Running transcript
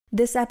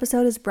This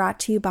episode is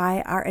brought to you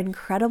by our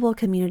incredible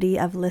community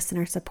of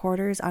listener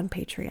supporters on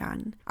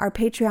Patreon. Our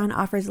Patreon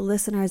offers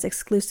listeners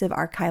exclusive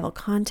archival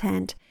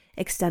content,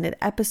 extended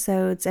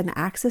episodes, and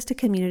access to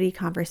community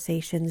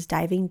conversations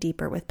diving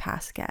deeper with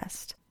past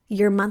guests.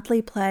 Your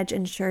monthly pledge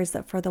ensures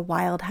that For the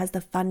Wild has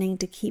the funding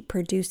to keep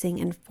producing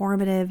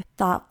informative,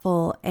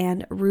 thoughtful,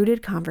 and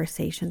rooted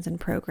conversations and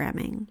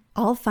programming.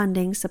 All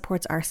funding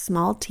supports our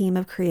small team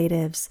of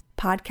creatives,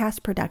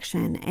 podcast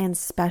production, and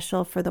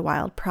special For the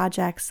Wild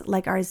projects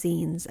like our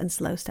zines and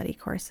slow study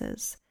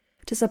courses.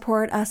 To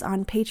support us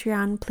on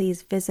Patreon,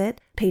 please visit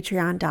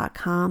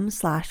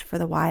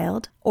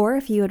patreon.com/forthewild. Or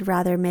if you would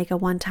rather make a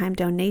one-time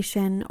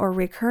donation or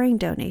recurring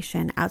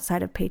donation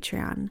outside of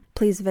Patreon,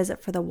 please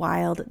visit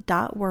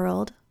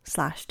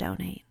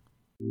forthewild.world/donate.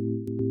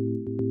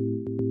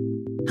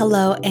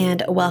 Hello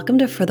and welcome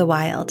to For the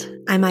Wild.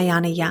 I'm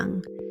Ayana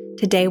Young.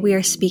 Today we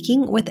are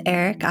speaking with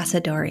ERIK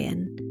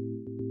ASSADOURIAN.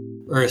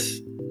 Earth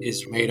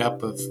is made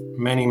up of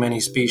many, many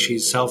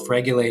species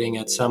self-regulating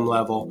at some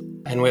level.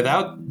 And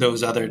without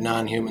those other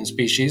non-human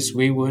species,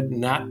 we would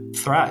not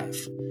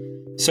thrive.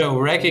 So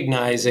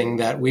recognizing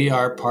that we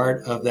are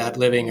part of that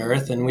living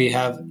Earth and we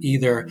have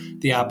either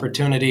the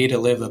opportunity to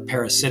live a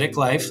parasitic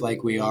life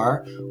like we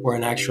are, or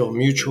an actual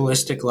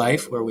mutualistic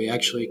life where we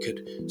actually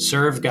could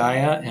serve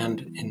Gaia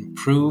and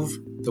improve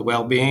the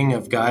well-being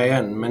of Gaia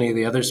and many of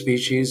the other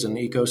species and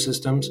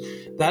ecosystems,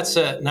 that's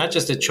not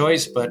just a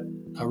choice, but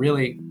a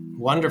really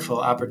wonderful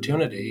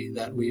opportunity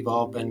that we've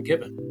all been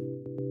given.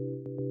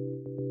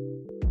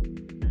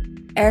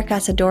 ERIK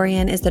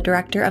ASSADOURIAN is the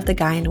director of the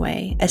Gaian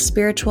Way, a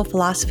spiritual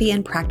philosophy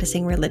and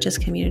practicing religious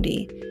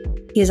community.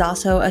 He is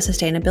also a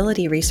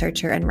sustainability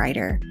researcher and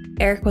writer.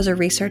 ERIK was a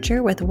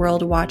researcher with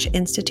World Watch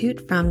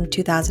Institute from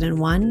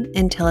 2001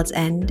 until its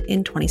end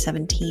in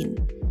 2017.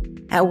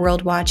 At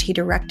World Watch, he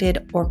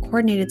directed or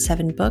coordinated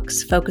 7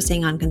 books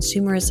focusing on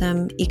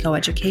consumerism,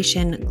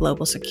 eco-education,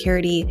 global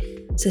security,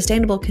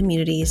 sustainable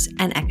communities,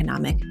 and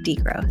economic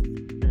degrowth.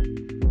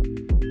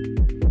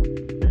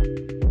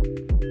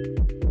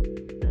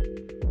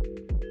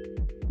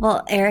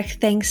 Well,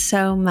 ERIK, thanks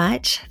so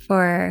much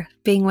for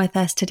being with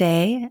us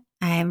today.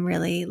 I'm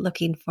really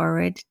looking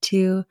forward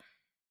to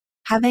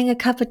having a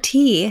cup of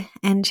tea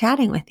and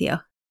chatting with you.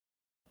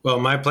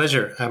 Well, my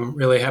pleasure. I'm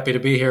really happy to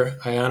be here,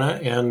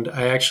 Ayana, and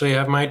I actually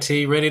have my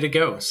tea ready to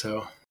go.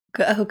 So,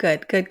 oh,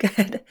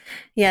 good.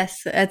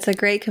 Yes, it's a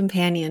great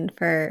companion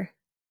for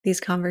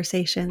these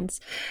conversations.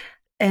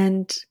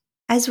 And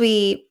as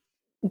we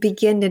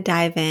begin to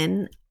dive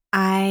in,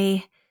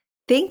 I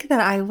think that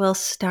I will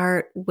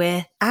start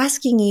with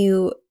asking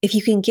you if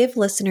you can give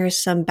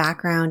listeners some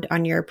background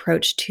on your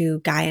approach to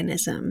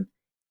Gaianism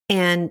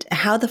and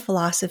how the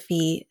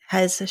philosophy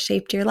has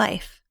shaped your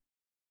life.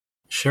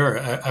 Sure,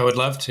 I would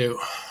love to.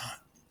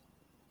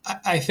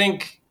 I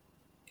think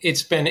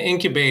it's been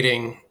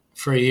incubating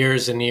for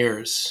years and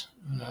years,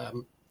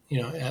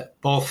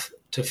 both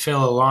to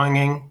fill a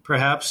longing,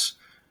 perhaps,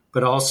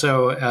 but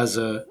also as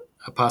a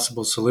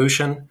possible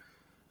solution.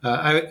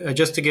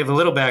 Just to give a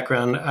little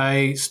background,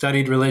 I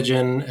studied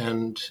religion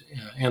and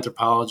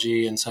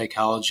anthropology and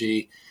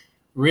psychology.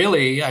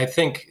 Really, I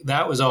think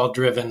that was all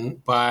driven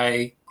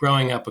by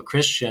growing up a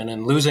Christian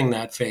and losing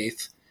that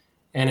faith,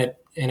 and it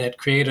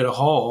created a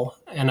hole.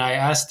 And I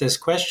asked this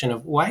question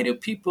of why do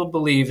people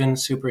believe in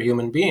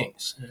superhuman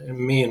beings,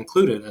 me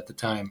included at the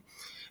time.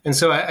 And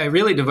so I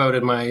really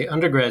devoted my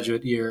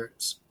undergraduate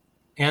years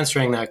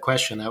answering that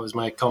question. That was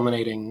my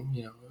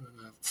culminating,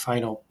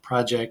 final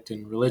project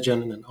in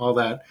religion and all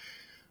that.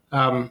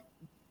 And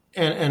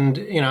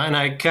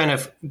I kind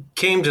of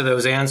came to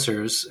those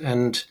answers.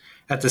 And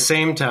at the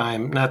same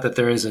time, not that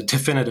there is a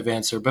definitive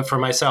answer, but for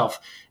myself.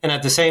 And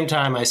at the same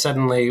time, I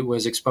suddenly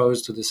was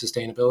exposed to the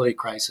sustainability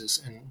crisis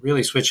and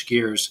really switched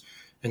gears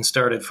and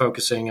started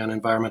focusing on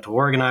environmental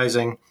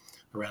organizing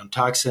around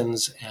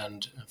toxins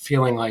and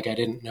feeling like I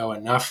didn't know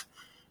enough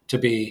to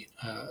be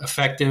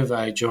effective.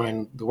 I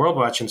joined the World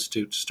Watch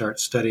Institute to start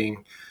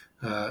studying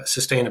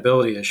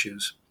sustainability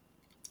issues.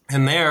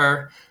 And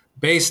there,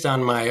 based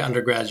on my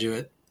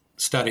undergraduate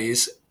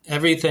studies,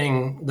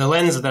 the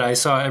lens that I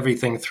saw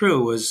everything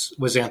through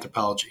was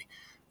anthropology.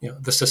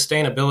 The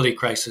sustainability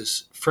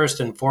crisis, first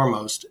and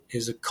foremost,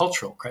 is a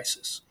cultural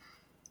crisis.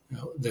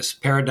 This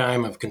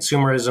paradigm of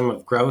consumerism,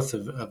 of growth,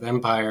 of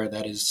empire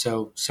that is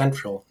so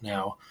central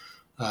now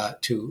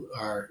to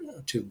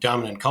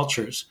dominant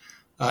cultures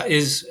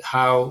is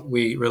how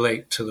we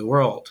relate to the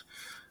world.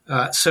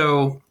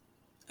 So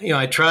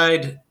I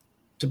tried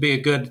to be a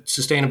good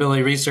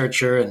sustainability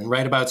researcher and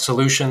write about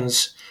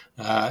solutions,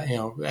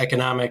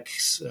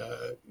 economics,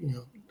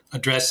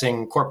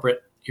 addressing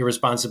corporate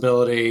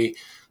irresponsibility,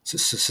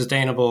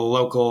 sustainable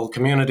local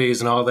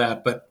communities and all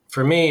that. But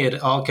for me,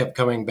 it all kept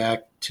coming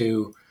back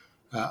to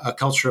a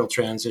cultural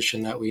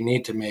transition that we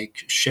need to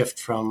make, shift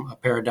from a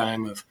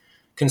paradigm of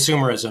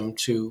consumerism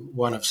to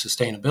one of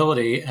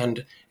sustainability,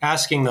 and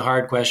asking the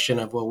hard question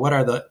of, well, what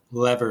are the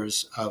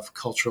levers of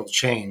cultural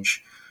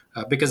change?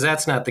 Because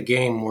that's not the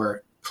game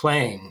we're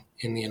playing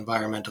in the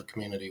environmental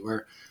community.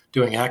 We're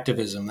doing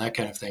activism, that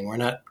kind of thing. We're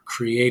not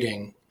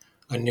creating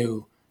a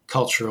new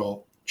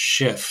cultural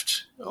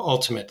shift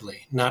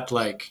ultimately, not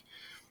like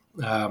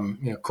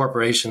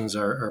corporations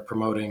are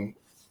promoting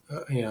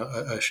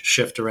a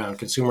shift around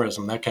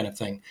consumerism, that kind of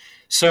thing.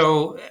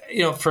 So,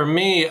 for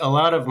me, a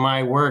lot of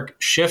my work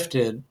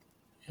shifted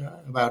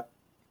about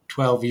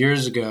 12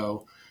 years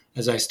ago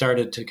as I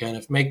started to kind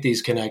of make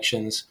these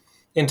connections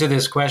into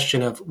this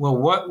question of, well,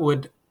 what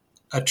would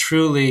a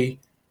truly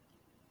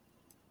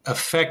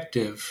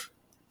effective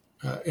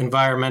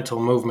environmental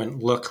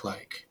movement look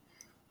like?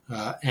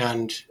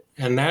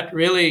 And that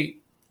really,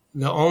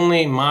 the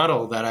only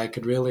model that I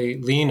could really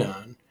lean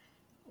on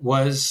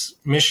was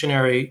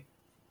missionary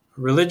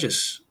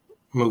religious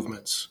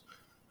movements.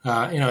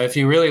 If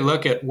you really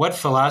look at what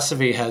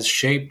philosophy has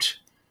shaped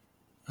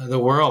the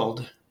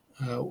world,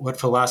 what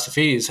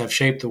philosophies have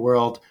shaped the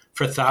world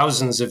for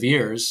thousands of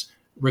years,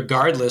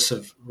 regardless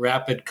of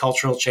rapid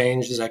cultural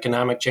changes,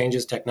 economic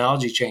changes,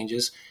 technology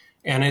changes,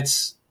 and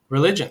it's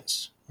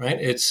religions, right?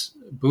 It's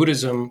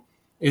Buddhism,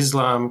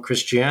 Islam,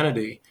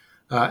 Christianity.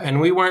 And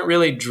we weren't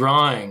really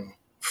drawing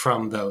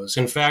from those.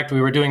 In fact,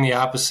 we were doing the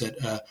opposite.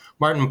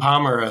 Martin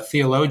Palmer, a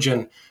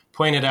theologian,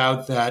 pointed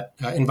out that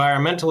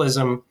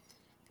environmentalism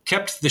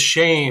kept the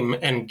shame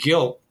and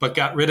guilt, but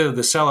got rid of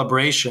the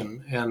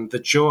celebration and the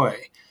joy.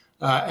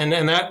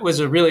 And that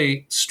was a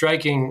really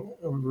striking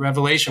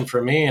revelation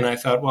for me. And I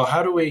thought, well,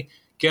 how do we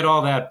get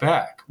all that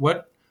back?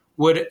 What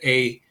would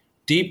a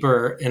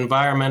deeper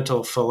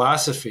environmental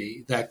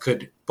philosophy that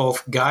could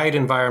both guide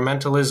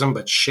environmentalism,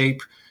 but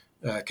shape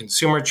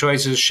consumer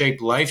choices,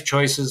 shape life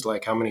choices,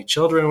 like how many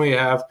children we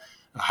have,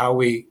 how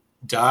we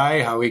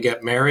die, how we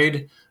get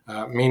married,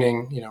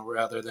 meaning,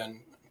 rather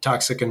than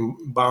toxic and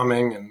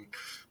bombing and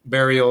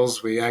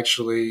burials, we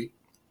actually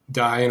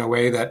die in a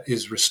way that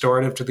is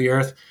restorative to the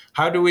earth.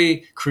 How do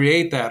we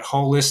create that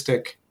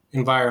holistic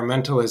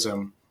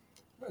environmentalism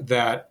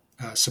that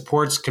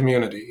supports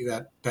community,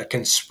 that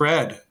can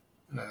spread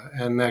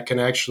and that can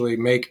actually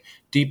make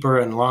deeper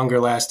and longer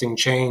lasting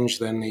change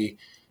than the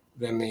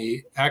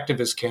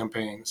activist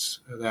campaigns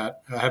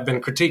that have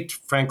been critiqued,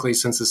 frankly,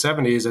 since the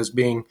 70s as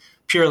being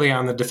purely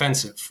on the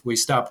defensive. We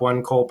stop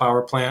one coal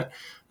power plant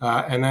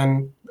and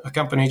then a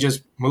company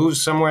just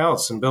moves somewhere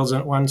else and builds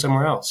one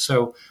somewhere else.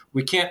 So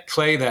we can't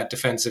play that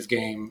defensive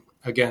game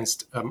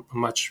against a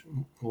much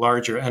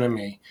larger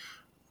enemy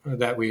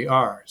that we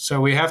are. So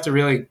we have to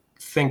really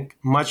think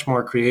much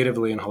more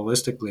creatively and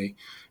holistically.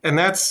 And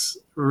that's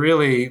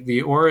really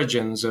the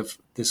origins of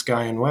this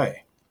Gaian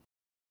way.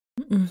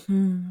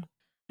 Mm-hmm.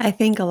 I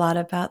think a lot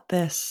about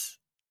this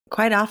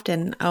quite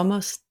often,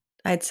 almost,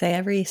 I'd say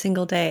every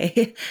single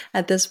day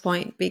at this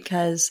point,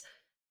 because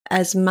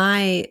as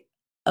my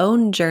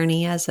own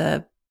journey as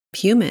a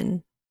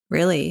human,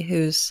 really,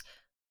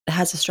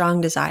 has a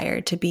strong desire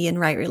to be in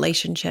right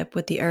relationship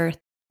with the earth,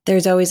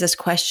 there's always this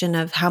question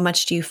of how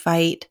much do you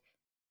fight?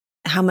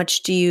 How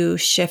much do you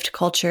shift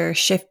culture,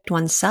 shift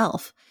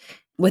oneself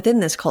within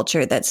this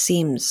culture that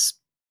seems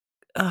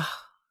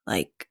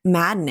like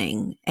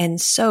maddening and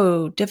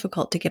so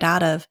difficult to get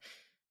out of?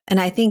 And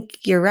I think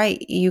you're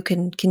right. You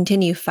can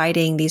continue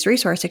fighting these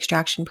resource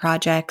extraction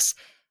projects,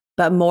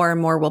 but more and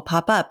more will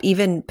pop up,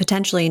 even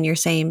potentially in your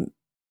same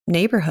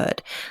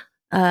neighborhood.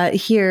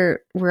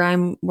 Here, where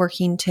I'm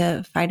working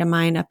to fight a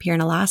mine up here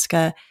in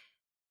Alaska,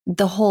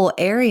 the whole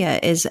area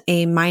is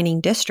a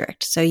mining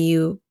district. So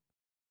you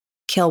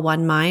kill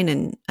one mine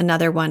and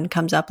another one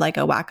comes up like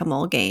a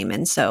whack-a-mole game.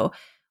 And so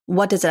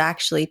what does it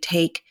actually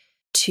take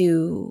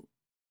to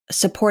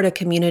support a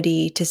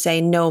community to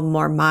say no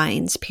more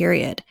mines,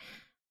 period?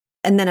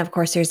 And then, of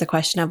course, there's the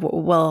question of,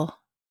 well,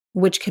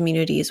 which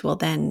communities will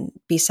then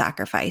be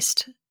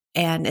sacrificed?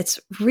 And it's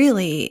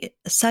really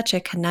such a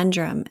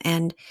conundrum.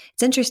 And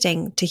it's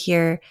interesting to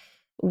hear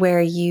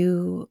where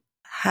you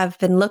have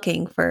been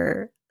looking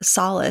for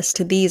solace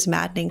to these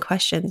maddening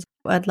questions.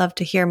 I'd love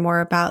to hear more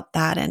about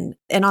that. And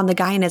on the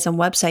Gaianism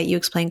website, you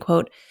explain,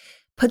 quote,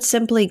 "Put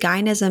simply,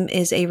 Gaianism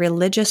is a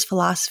religious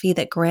philosophy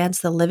that grants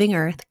the living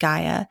earth,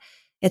 Gaia,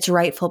 its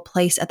rightful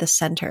place at the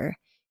center.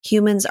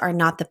 Humans are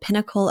not the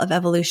pinnacle of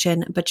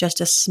evolution, but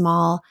just a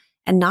small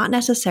and not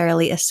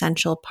necessarily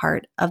essential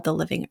part of the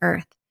living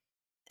earth."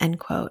 End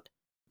quote.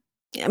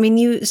 I mean,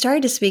 you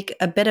started to speak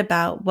a bit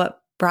about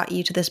what brought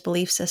you to this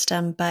belief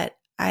system, but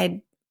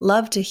I'd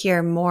love to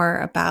hear more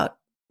about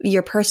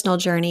your personal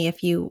journey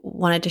if you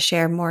wanted to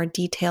share more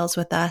details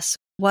with us.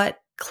 What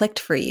clicked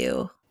for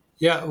you?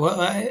 Yeah, well,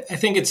 I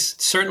think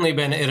it's certainly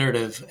been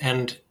iterative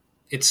and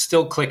it's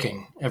still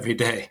clicking every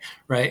day,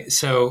 right?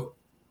 So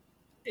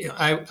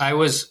I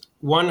was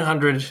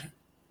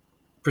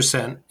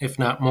 100%, if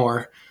not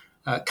more,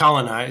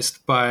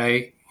 colonized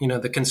by,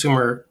 the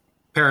consumer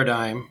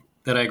paradigm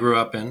that I grew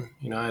up in.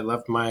 I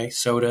loved my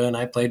soda and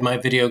I played my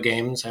video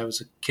games. I was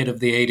a kid of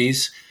the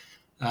 80s.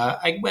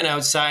 I went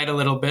outside a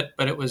little bit,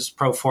 but it was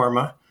pro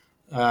forma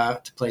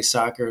to play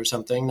soccer or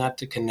something, not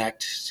to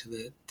connect to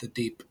the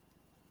deep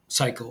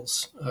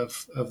cycles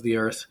of the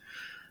earth.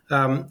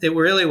 It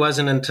really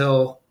wasn't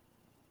until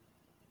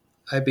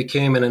I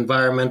became an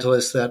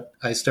environmentalist that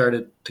I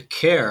started to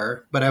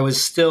care, but I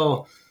was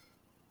still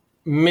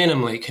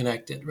minimally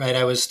connected, right?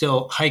 I was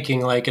still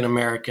hiking like an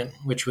American,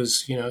 which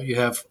was, you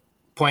have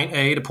point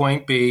A to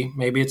point B.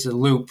 Maybe it's a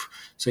loop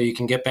so you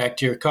can get back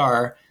to your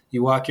car.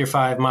 You walk your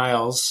 5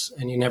 miles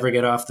and you never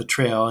get off the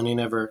trail, and you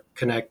never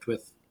connect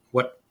with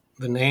what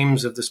the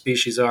names of the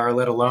species are,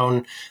 let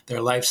alone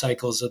their life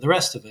cycles or the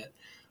rest of it.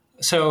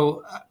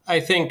 So I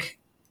think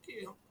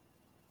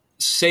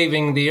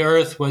saving the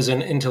earth was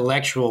an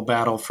intellectual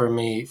battle for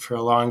me for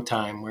a long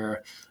time,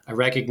 where I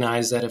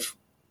recognized that if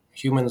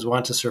humans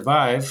want to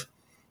survive,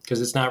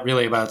 because it's not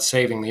really about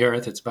saving the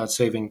earth, it's about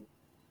saving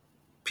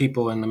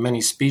people and the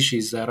many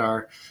species that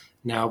are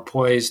now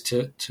poised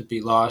to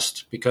be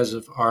lost because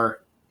of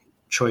our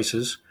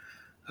choices.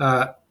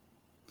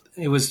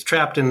 It was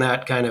trapped in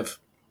that kind of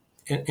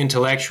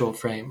intellectual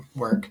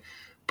framework.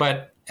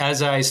 But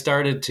as I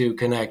started to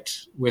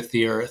connect with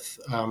the earth,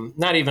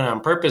 not even on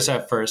purpose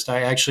at first,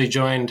 I actually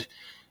joined,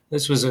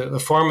 this was a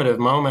formative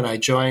moment, I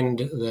joined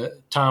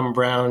the Tom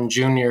Brown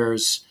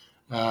Jr.'s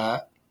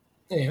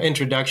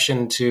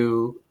introduction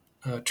to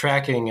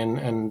tracking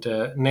and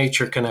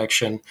nature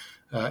connection,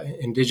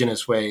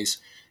 indigenous ways.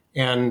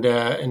 And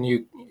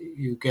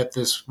you get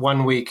this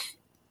 1 week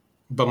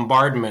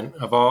bombardment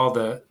of all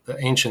the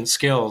ancient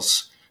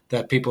skills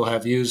that people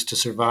have used to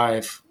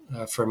survive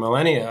for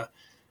millennia.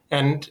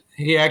 And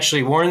he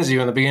actually warns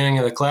you in the beginning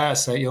of the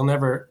class that you'll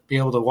never be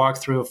able to walk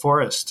through a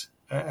forest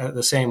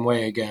the same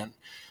way again.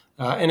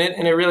 And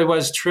it really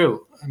was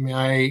true. I mean,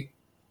 I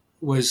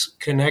was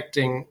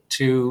connecting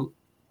to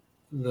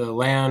the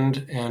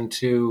land and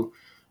to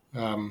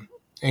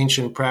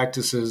ancient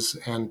practices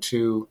and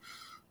to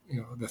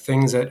the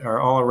things that are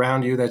all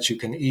around you that you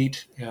can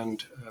eat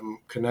and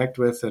connect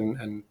with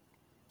and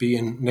be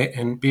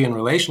in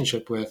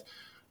relationship with.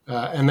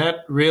 And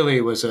that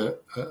really was a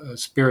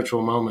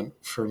spiritual moment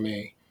for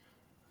me.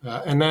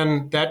 And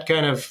then that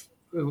kind of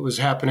was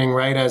happening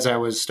right as I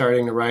was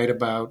starting to write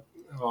about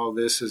all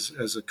this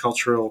as a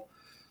cultural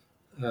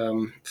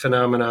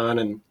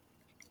phenomenon.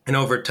 And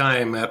over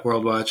time at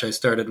World Watch, I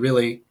started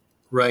really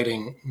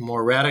writing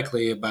more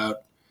radically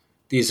about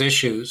these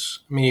issues.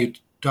 I mean, you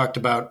talked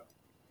about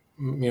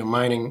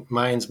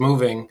minds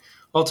moving.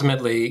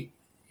 Ultimately,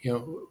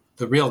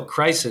 the real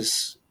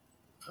crisis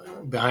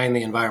behind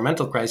the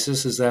environmental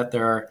crisis is that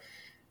there are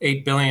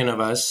 8 billion of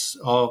us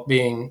all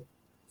being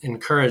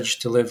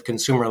encouraged to live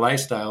consumer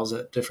lifestyles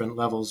at different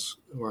levels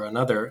or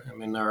another. I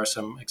mean, there are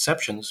some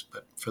exceptions,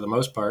 but for the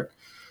most part,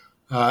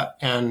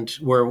 and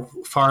we're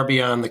far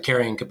beyond the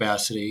carrying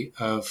capacity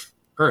of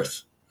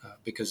Earth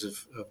because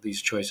of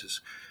these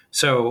choices.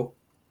 So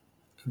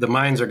the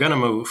minds are going to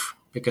move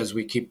because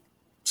we keep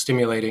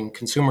stimulating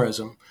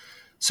consumerism.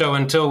 So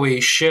until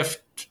we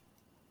shift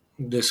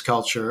this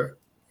culture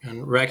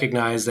and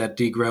recognize that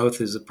degrowth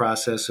is a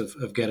process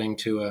of getting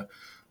to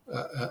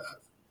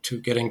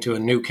a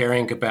new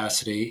carrying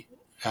capacity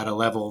at a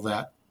level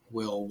that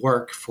will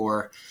work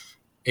for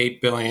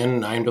 8 billion,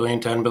 9 billion,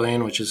 10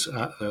 billion, which is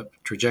the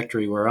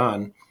trajectory we're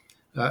on,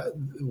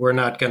 we're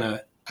not going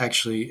to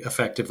actually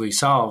effectively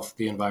solve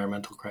the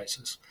environmental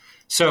crisis.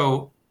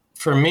 So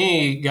for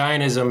me,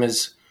 Gaianism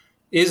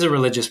is a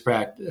religious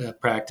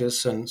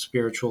practice and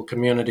spiritual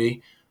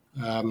community,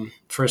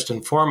 first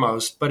and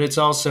foremost, but it's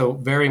also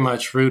very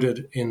much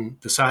rooted in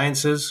the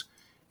sciences.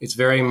 It's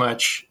very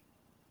much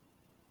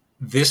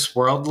this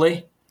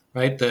worldly,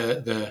 right?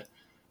 The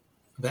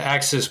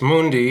axis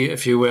mundi,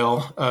 if you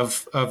will,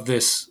 of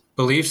this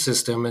belief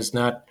system is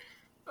not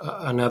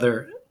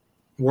another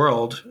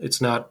world.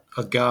 It's not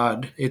a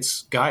god.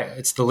 It's Gaia.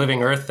 It's the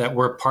living earth that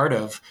we're part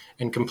of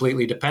and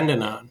completely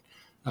dependent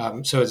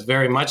on. So it's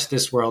very much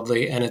this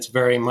worldly, and it's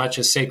very much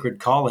a sacred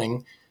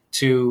calling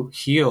to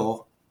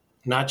heal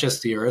not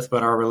just the earth,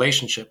 but our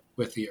relationship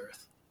with the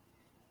earth.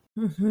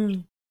 Mm-hmm.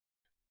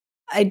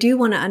 I do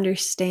want to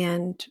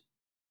understand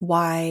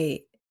why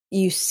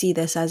you see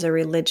this as a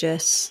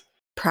religious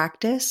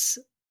practice.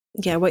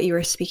 Yeah, what you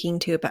were speaking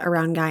to about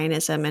around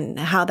Gaianism and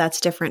how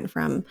that's different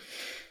from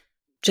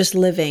just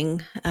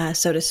living,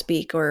 so to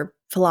speak, or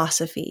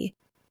philosophy.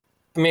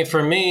 I mean,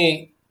 for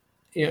me,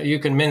 you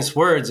can mince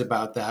words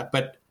about that,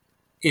 but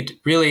it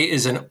really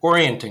is an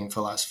orienting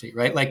philosophy,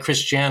 right? Like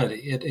Christianity,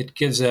 it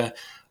gives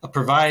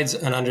provides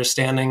an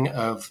understanding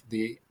of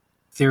the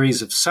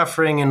theories of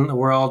suffering in the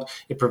world.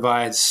 It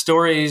provides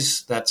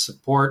stories that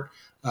support,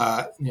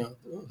 the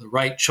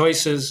right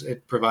choices.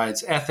 It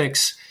provides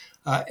ethics,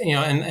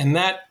 and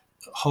that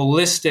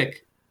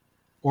holistic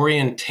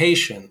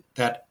orientation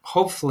that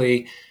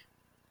hopefully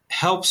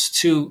helps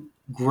to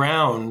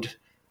ground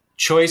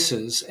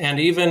choices and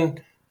even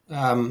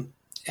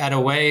at a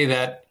way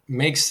that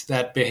makes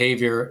that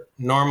behavior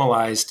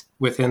normalized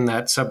within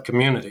that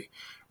subcommunity,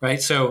 right?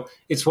 So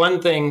it's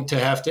one thing to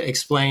have to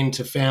explain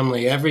to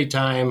family every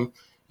time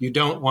you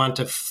don't want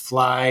to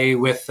fly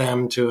with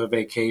them to a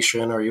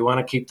vacation or you want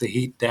to keep the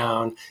heat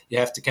down. You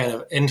have to kind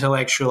of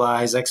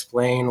intellectualize,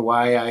 explain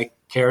why I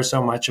care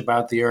so much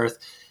about the earth.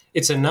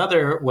 It's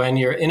another when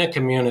you're in a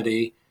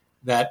community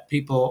that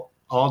people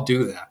all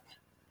do that,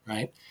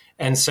 right?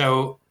 And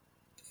so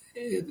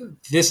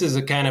this is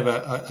a kind of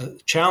a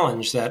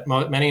challenge that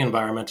many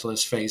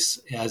environmentalists face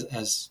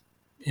as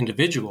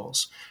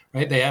individuals,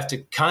 right? They have to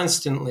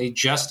constantly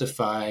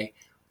justify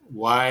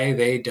why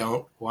they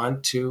don't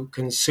want to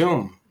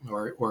consume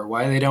or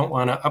why they don't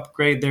want to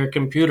upgrade their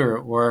computer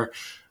or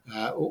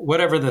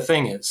whatever the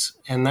thing is.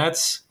 And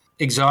that's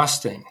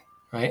exhausting,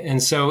 right?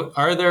 And so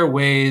are there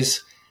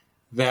ways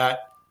that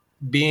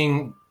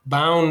being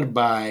bound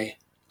by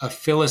a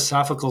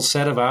philosophical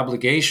set of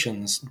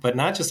obligations, but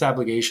not just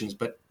obligations,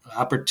 but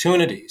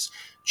opportunities,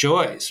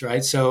 joys,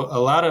 right? So a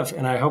lot of,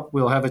 and I hope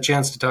we'll have a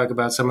chance to talk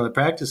about some of the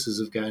practices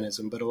of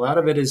Gaianism, but a lot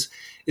of it is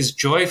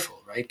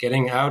joyful, right?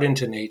 Getting out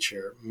into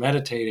nature,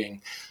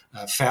 meditating,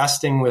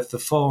 fasting with the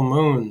full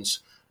moons,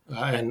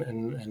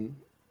 and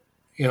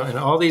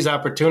all these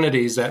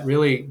opportunities that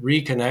really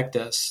reconnect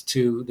us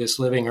to this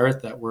living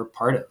earth that we're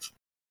part of.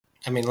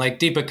 I mean, like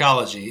deep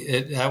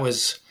ecology, that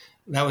was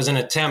an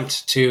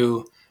attempt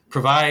to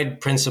provide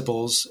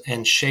principles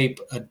and shape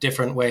a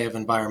different way of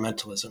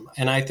environmentalism.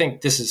 And I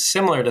think this is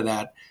similar to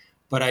that,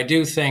 but I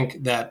do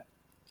think that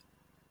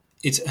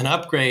it's an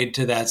upgrade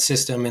to that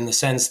system in the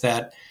sense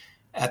that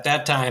at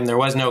that time, there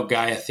was no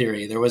Gaia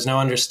theory. There was no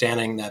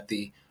understanding that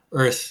the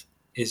Earth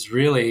is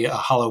really a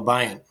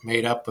holobiont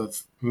made up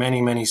of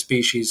many, many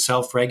species,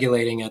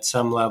 self-regulating at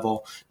some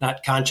level,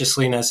 not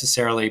consciously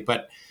necessarily,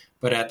 but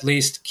at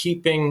least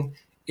keeping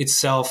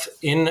itself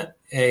in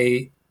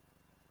a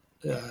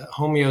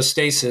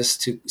homeostasis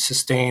to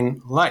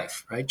sustain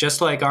life, right?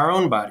 Just like our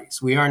own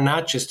bodies. We are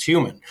not just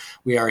human.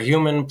 We are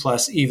human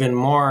plus even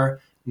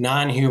more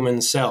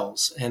non-human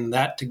cells. And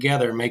that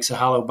together makes a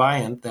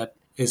holobiont that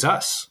is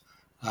us.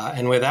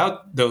 And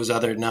without those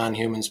other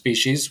non-human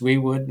species, we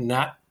would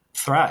not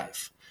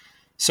thrive.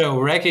 So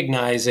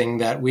recognizing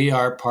that we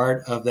are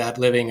part of that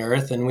living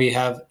earth and we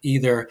have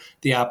either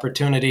the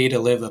opportunity to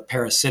live a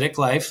parasitic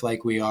life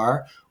like we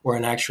are, or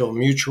an actual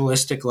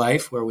mutualistic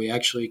life where we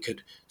actually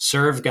could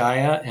serve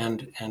Gaia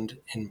and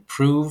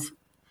improve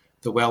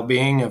the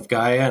well-being of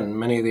Gaia and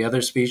many of the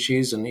other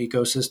species and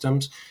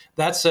ecosystems.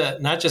 That's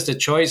not just a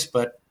choice,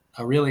 but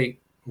a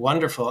really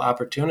wonderful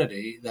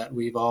opportunity that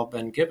we've all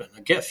been given,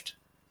 a gift.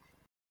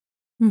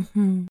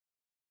 Mm-hmm.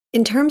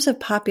 In terms of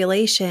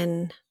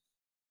population,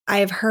 I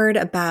have heard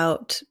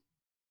about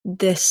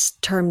this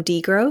term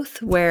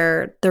degrowth,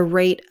 where the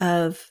rate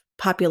of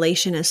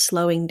population is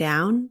slowing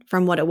down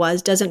from what it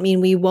was. Doesn't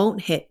mean we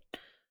won't hit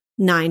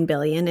 9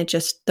 billion. It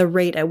just, the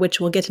rate at which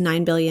we'll get to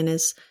 9 billion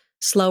is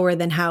slower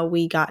than how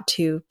we got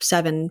to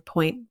 7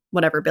 point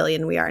whatever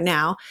billion we are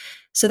now.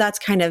 So that's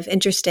kind of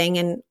interesting.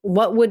 And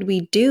what would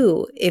we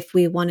do if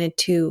we wanted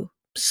to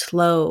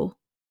slow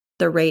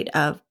the rate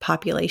of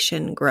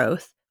population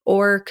growth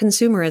or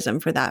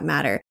consumerism for that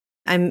matter?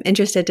 I'm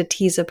interested to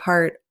tease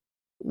apart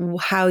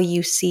how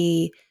you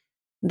see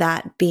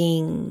that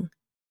being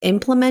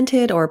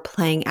implemented or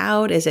playing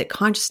out. Is it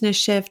consciousness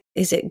shift?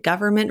 Is it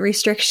government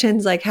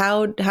restrictions? Like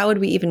how would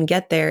we even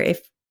get there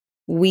if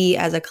we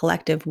as a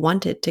collective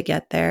wanted to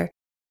get there?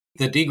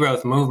 The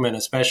degrowth movement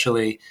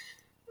especially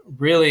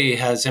really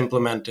has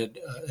implemented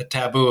a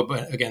taboo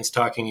against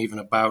talking even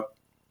about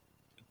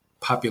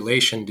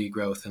population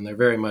degrowth, and they're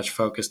very much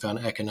focused on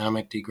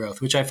economic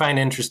degrowth, which I find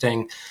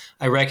interesting.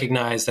 I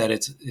recognize that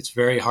it's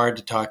very hard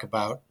to talk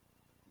about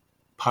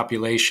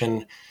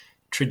population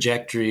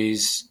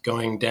trajectories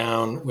going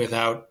down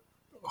without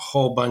a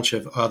whole bunch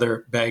of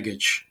other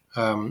baggage.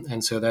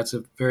 And so that's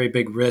a very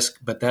big risk,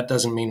 but that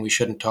doesn't mean we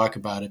shouldn't talk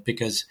about it,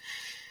 because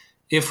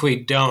if we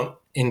don't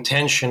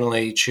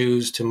intentionally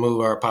choose to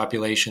move our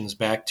populations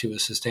back to a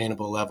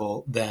sustainable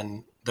level,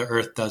 then the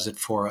Earth does it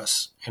for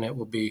us, and it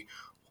will be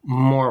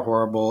more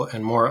horrible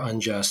and more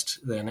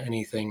unjust than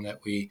anything that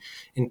we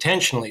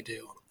intentionally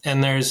do.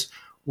 And there's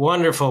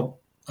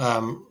wonderful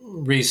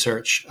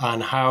research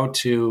on how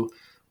to,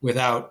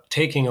 without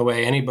taking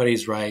away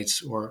anybody's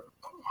rights or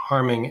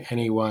harming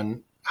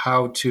anyone,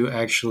 how to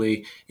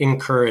actually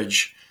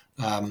encourage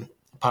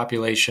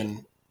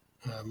population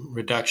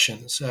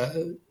reductions.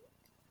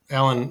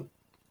 Alan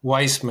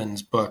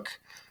Weissman's book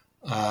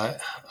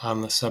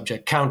on the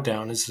subject,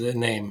 Countdown is the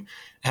name,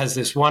 has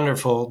this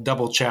wonderful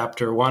double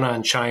chapter, one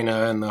on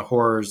China and the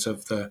horrors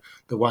of the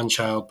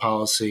one-child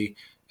policy,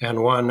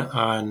 and one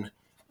on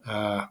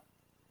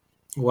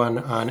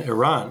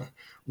Iran,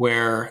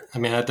 where, I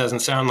mean, that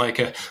doesn't sound like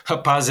a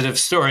positive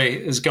story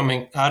is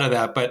coming out of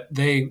that, but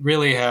they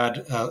really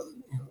had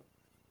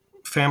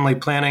family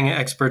planning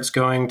experts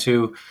going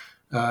to,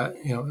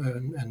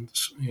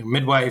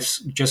 midwives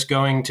just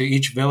going to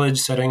each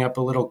village, setting up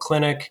a little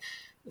clinic,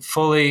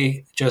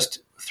 fully just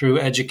through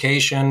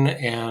education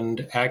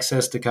and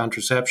access to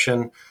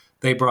contraception.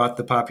 They brought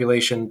the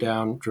population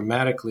down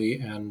dramatically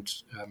and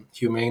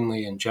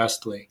humanely and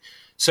justly.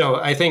 So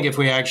I think if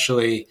we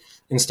actually,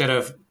 instead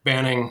of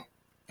banning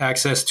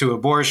access to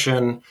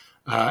abortion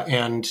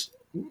and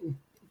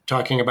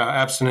talking about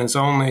abstinence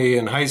only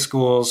in high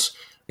schools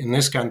in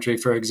this country,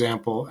 for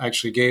example,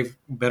 actually gave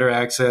better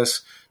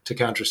access to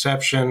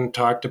contraception,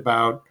 talked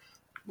about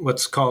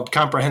what's called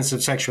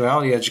comprehensive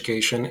sexuality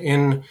education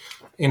in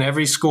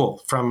every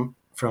school from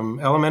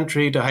from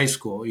elementary to high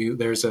school.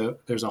 There's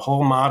a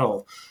whole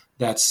model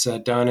that's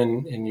done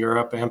in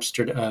Europe.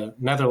 Amsterdam,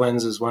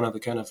 Netherlands is one of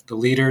the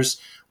leaders,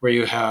 where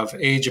you have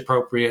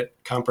age-appropriate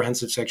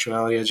comprehensive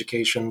sexuality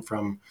education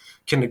from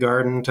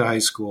kindergarten to high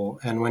school.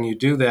 And when you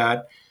do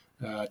that,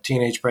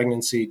 teenage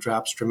pregnancy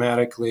drops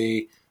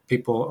dramatically.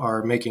 People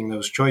are making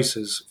those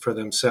choices for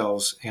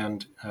themselves,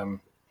 and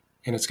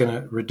it's going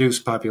to reduce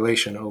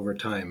population over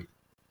time.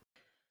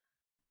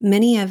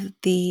 Many of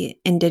the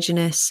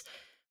indigenous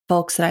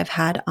folks that I've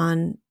had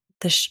on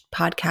the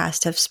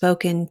podcast have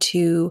spoken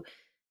to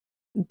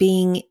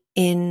being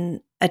in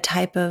a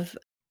type of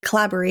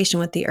collaboration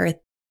with the earth,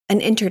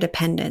 an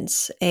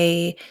interdependence,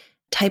 a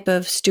type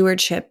of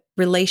stewardship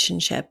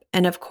relationship.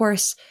 And of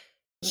course,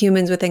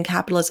 humans within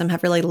capitalism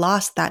have really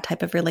lost that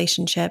type of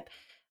relationship.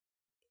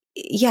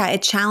 Yeah,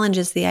 it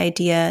challenges the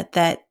idea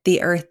that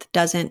the earth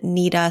doesn't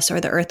need us,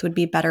 or the earth would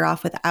be better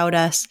off without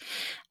us.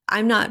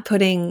 I'm not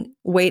putting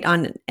weight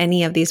on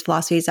any of these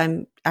philosophies.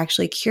 I'm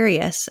actually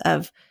curious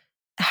of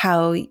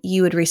how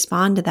you would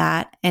respond to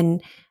that.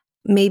 And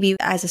maybe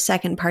as a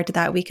second part to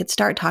that, we could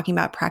start talking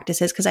about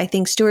practices, because I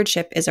think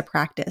stewardship is a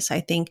practice.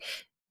 I think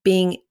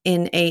being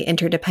in a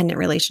interdependent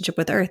relationship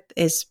with earth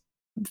is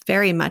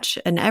very much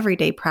an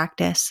everyday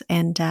practice.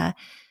 And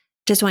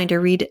just wanting to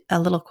read a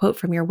little quote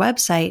from your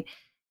website.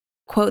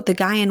 Quote, "The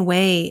Gaian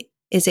Way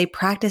is a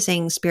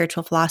practicing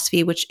spiritual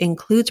philosophy which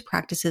includes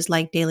practices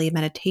like daily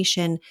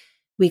meditation,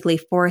 weekly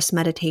forest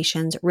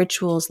meditations,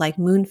 rituals like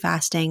moon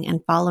fasting,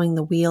 and following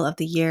the wheel of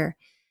the year.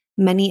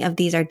 Many of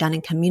these are done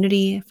in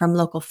community, from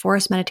local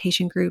forest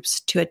meditation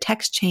groups to a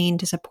text chain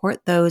to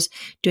support those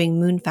doing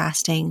moon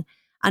fasting.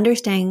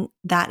 Understanding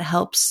that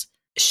helps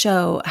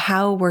show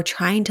how we're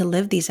trying to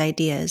live these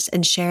ideas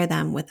and share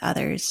them with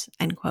others,"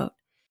 end quote.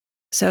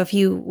 So if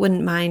you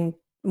wouldn't mind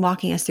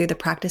walking us through the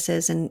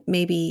practices and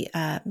maybe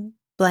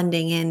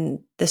blending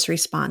in this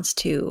response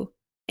to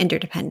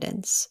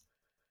interdependence.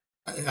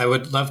 I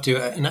would love to.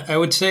 And I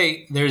would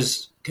say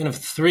there's kind of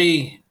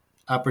three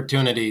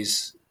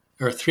opportunities,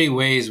 or three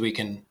ways we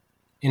can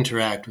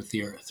interact with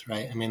the earth,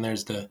 right? I mean,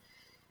 there's the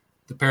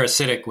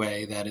parasitic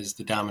way, that is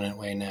the dominant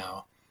way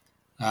now.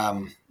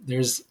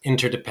 There's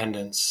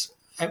interdependence.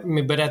 I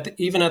mean, but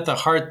even at the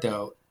heart,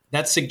 though,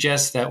 that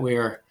suggests that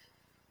we're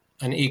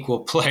an equal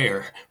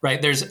player,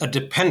 right? There's a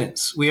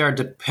dependence. We are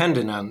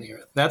dependent on the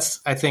earth. That's,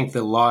 I think,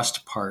 the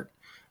lost part,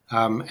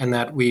 and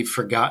that we've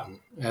forgotten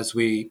as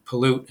we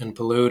pollute,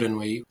 and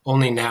we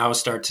only now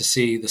start to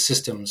see the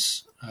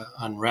systems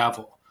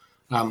unravel.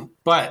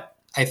 But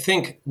I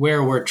think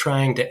where we're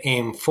trying to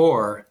aim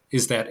for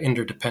is that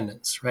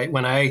interdependence, right?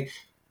 When I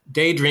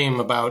daydream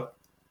about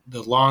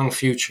the long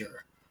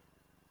future,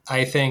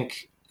 I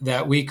think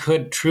that we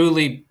could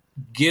truly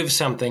give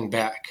something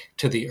back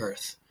to the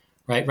earth.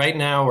 Right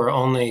now, we're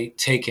only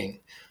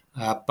taking,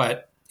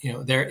 but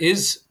there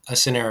is a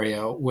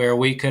scenario where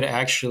we could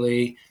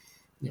actually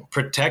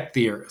protect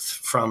the Earth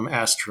from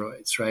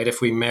asteroids. Right,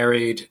 if we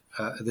married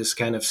this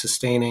kind of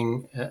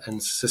sustaining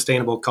and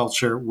sustainable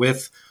culture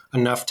with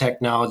enough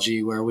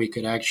technology where we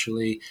could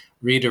actually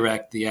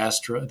redirect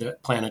the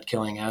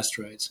planet-killing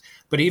asteroids.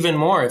 But even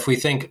more, if we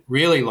think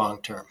really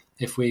long term,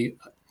 if we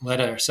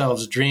let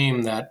ourselves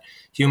dream that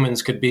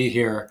humans could be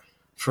here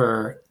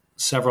for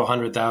several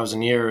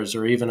 100,000 years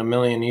or even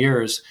 1,000,000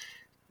 years,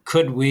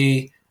 could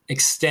we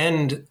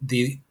extend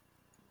the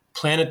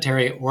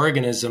planetary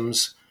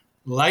organism's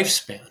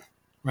lifespan,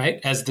 right?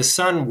 As the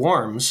sun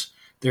warms,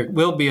 there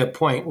will be a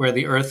point where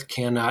the Earth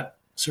cannot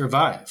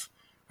survive,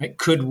 right?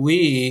 Could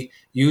we,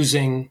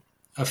 using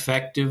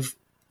effective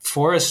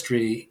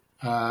forestry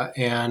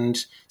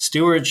and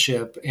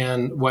stewardship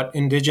and what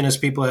indigenous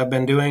people have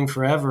been doing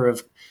forever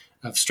of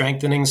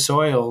strengthening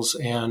soils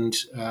and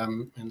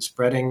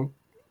spreading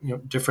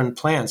different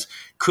plants,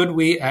 could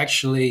we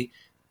actually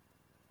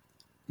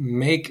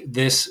make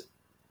this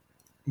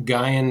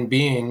Gaian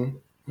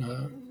being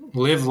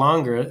live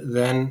longer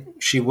than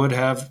she would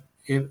have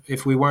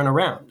if we weren't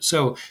around?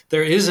 So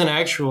there is an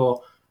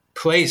actual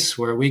place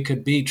where we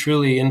could be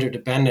truly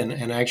interdependent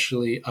and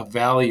actually of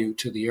value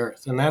to the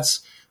earth. And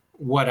that's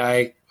what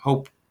I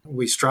hope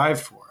we strive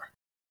for.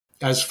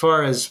 As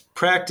far as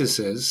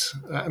practices,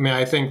 I mean,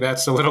 I think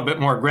that's a little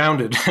bit more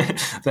grounded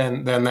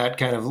than that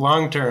kind of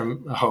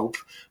long-term hope.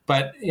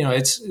 But,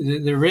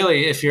 they're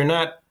really, if you're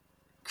not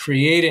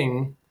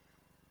creating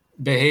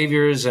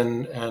behaviors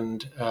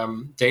and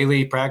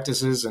daily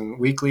practices and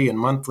weekly and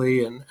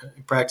monthly and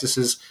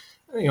practices,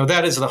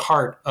 that is the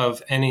heart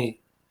of any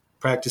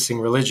practicing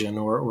religion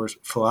or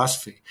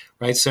philosophy,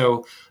 right?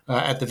 So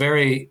at the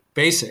very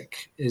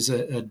basic is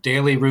a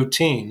daily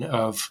routine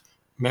of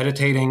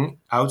meditating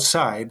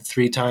outside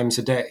 3 times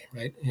a day,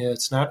 right?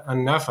 It's not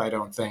enough, I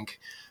don't think,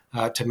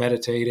 to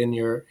meditate in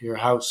your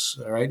house,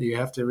 all right? You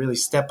have to really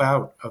step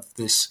out of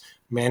this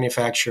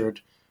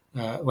manufactured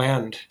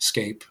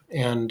landscape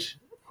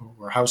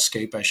or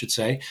housescape, I should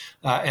say,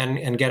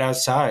 and get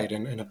outside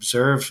and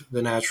observe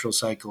the natural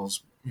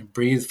cycles,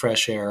 breathe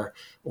fresh air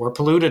or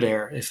polluted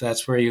air if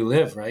that's where you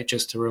live, right?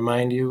 Just to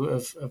remind you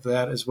of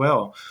that as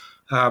well.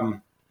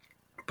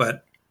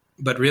 But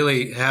but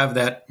really have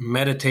that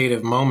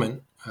meditative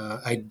moment,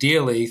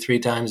 ideally 3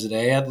 times a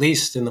day, at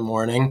least in the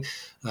morning,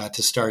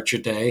 to start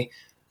your day.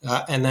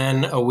 And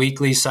then a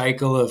weekly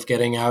cycle of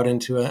getting out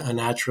into a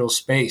natural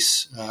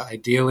space,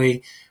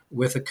 ideally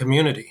with a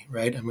community,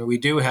 right? I mean, we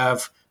do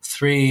have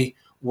 3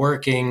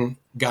 working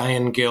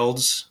Gaian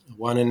guilds,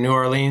 one in New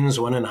Orleans,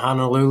 one in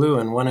Honolulu,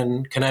 and one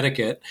in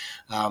Connecticut.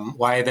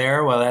 Why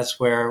there? Well, that's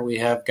where we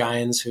have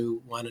Gaians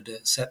who wanted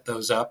to set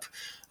those up.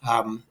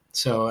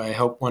 So I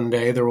hope one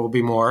day there will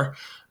be more.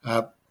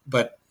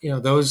 But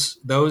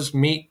those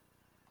meet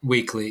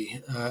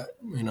weekly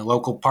in a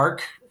local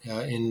park,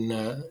 in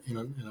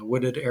a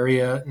wooded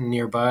area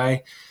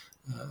nearby,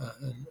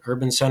 an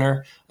urban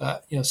center,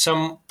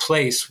 some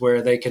place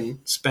where they can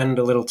spend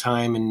a little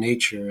time in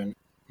nature and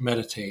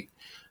meditate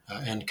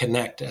and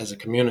connect as a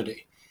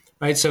community.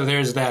 Right, so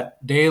there's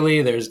that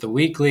daily, there's the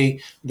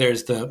weekly,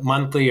 there's the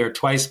monthly or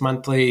twice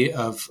monthly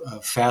of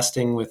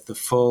fasting with the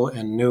full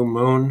and new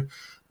moon.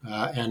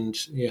 And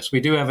yes,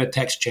 we do have a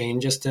text chain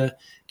just to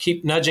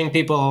keep nudging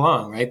people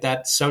along, right?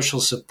 That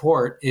social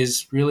support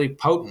is really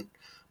potent.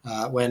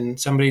 When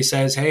somebody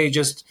says, "Hey,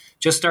 just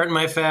starting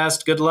my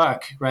fast, good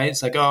luck," right?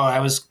 It's like,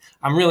 "Oh,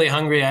 I'm really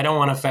hungry. I don't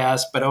want to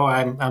fast, but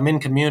I'm in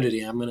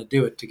community. I'm going to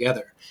do it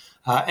together."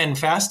 And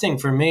fasting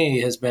for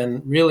me has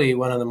been really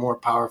one of the more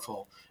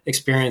powerful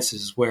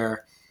experiences,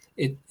 where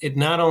it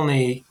not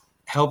only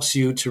helps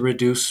you to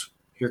reduce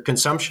your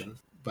consumption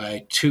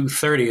by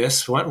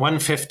 2/30,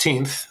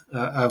 1/15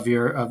 of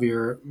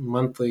your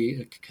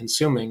monthly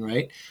consuming,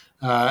 right?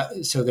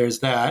 So there's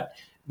that.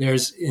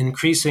 There's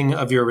increasing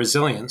of your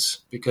resilience,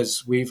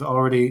 because we've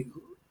already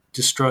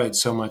destroyed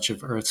so much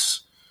of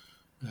Earth's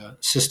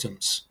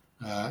systems,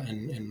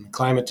 and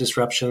climate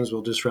disruptions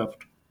will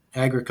disrupt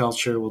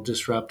agriculture, will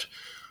disrupt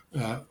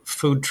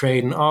food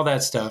trade and all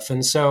that stuff.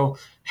 And so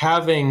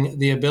having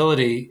the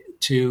ability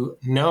to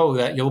know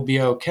that you'll be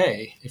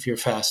okay if you're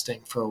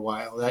fasting for a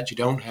while, that you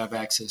don't have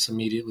access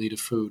immediately to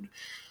food,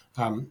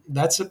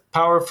 that's a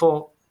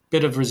powerful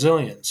bit of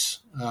resilience,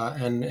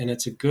 and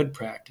it's a good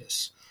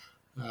practice.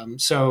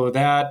 So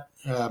that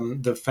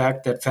the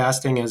fact that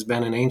fasting has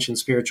been an ancient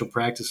spiritual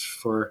practice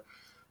for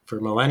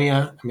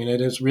millennia, I mean,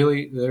 it is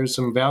really, there's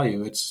some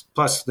value. It's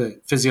plus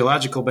the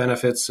physiological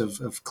benefits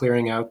of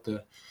clearing out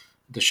the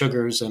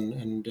sugars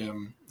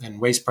and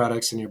waste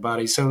products in your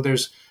body. So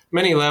there's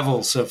many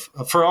levels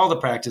for all the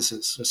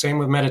practices. So same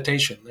with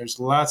meditation. There's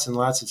lots and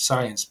lots of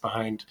science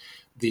behind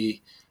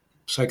the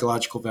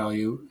psychological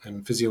value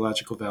and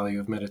physiological value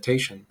of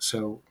meditation.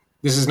 So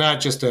this is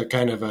not just a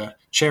kind of a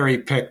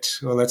cherry-picked,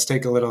 well, let's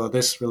take a little of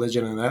this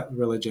religion and that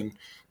religion.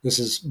 This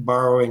is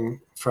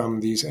borrowing from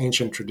these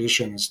ancient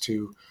traditions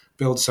to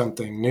build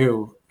something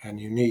new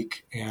and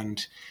unique,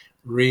 and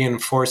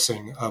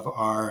reinforcing of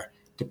our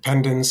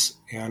dependence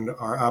and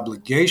our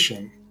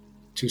obligation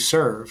to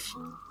serve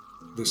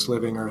this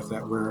living earth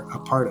that we're a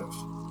part of.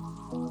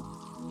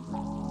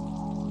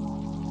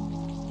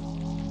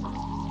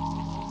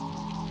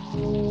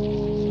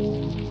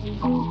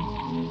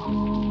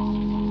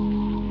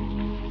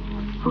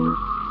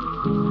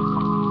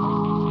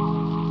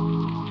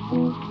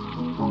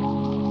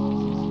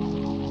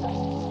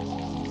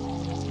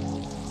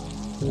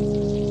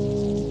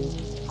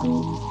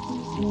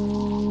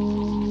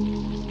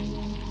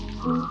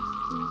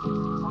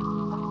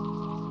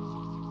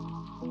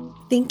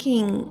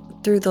 Thinking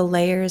through the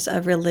layers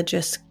of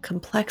religious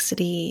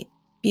complexity,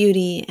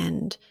 beauty,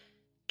 and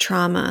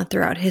trauma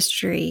throughout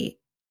history,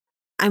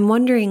 I'm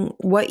wondering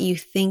what you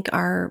think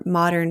our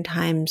modern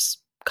times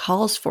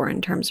calls for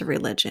in terms of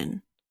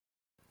religion.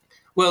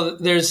 Well,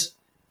 there's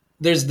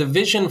the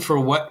vision for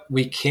what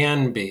we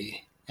can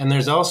be, and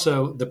there's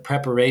also the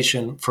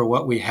preparation for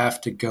what we have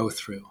to go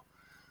through.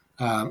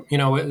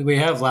 We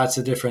have lots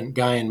of different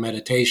Gaian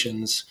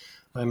meditations.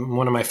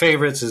 One of my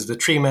favorites is the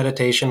tree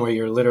meditation, where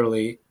you're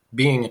literally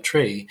being a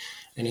tree,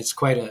 and it's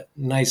quite a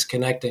nice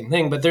connecting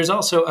thing. But there's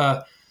also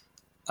a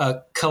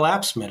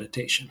collapse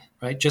meditation,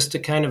 right? Just to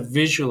kind of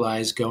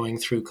visualize going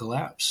through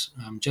collapse,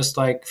 just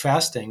like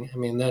fasting. I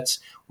mean,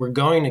 we're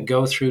going to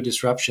go through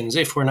disruptions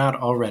if we're not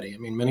already. I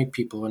mean, many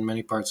people in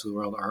many parts of the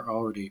world are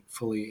already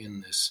fully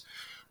in this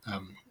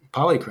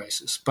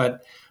polycrisis,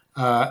 but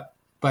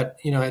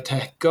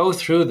to go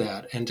through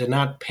that and to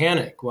not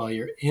panic while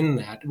you're in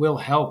that will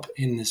help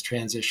in this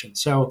transition.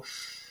 So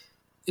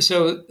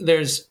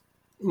there's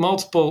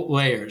multiple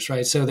layers,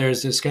 right? So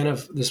there's this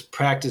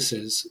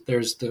practices,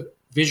 there's the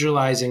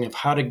visualizing of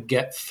how to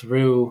get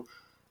through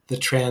the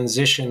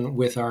transition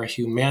with our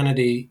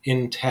humanity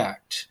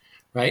intact,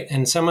 right?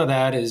 And some of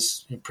that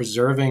is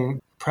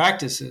preserving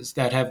practices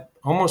that have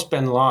almost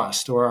been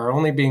lost or are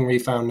only being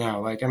refound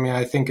now.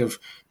 I think of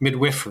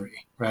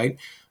midwifery, right?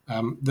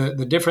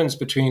 The difference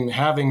between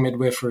having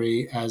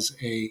midwifery as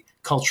a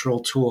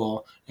cultural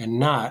tool and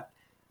not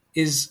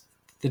is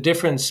the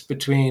difference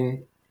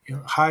between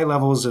high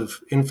levels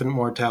of infant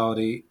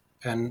mortality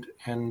and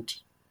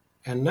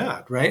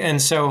not, right?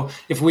 And so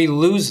if we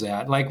lose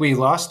that, like we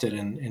lost it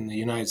in the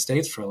United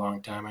States for a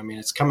long time, I mean,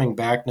 it's coming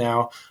back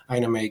now.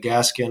 Ina May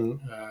Gaskin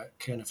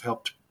kind of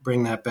helped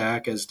bring that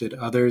back, as did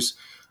others.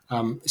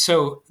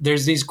 So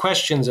there's these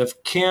questions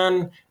of,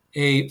 can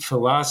a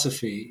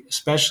philosophy,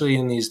 especially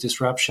in these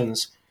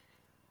disruptions,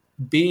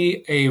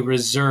 be a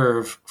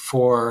reserve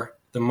for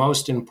the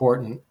most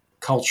important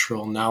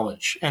cultural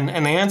knowledge? And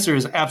the answer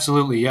is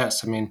absolutely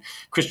yes. I mean,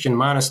 Christian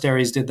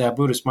monasteries did that,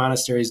 Buddhist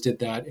monasteries did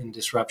that in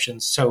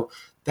disruptions. So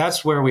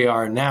that's where we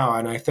are now.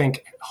 And I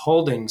think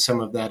holding some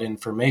of that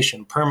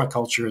information,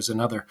 permaculture is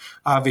another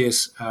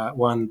obvious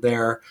one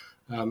there,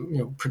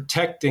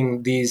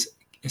 protecting these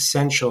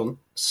essential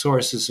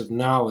sources of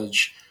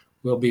knowledge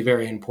will be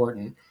very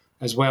important,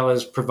 as well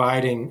as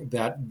providing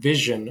that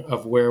vision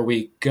of where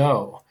we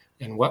go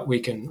and what we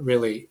can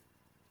really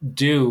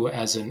do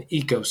as an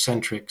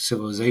ecocentric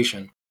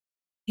civilization.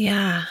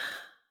 Yeah.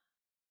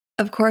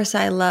 Of course,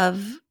 I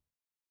love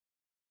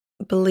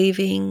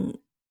believing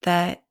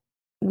that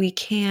we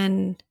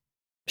can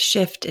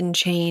shift and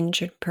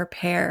change and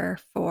prepare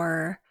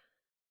for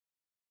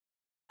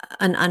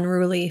an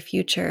unruly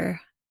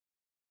future,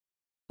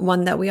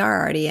 one that we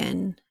are already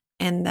in,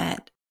 and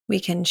that we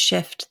can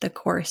shift the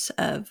course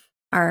of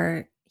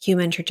our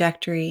human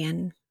trajectory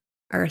and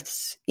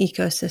Earth's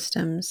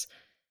ecosystems.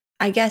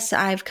 I guess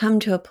I've come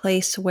to a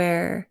place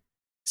where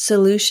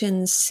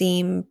solutions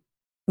seem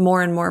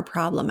more and more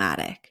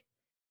problematic.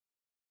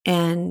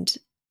 And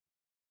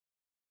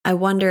I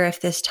wonder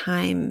if this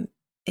time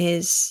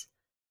is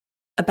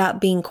about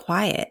being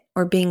quiet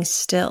or being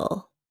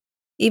still,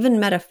 even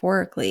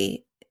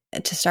metaphorically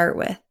to start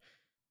with,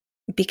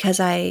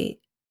 because I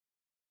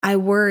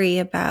worry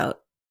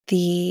about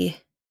the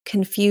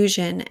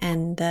confusion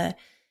and the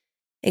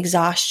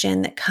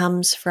exhaustion that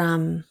comes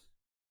from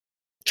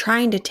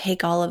trying to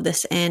take all of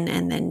this in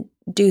and then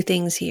do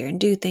things here and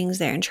do things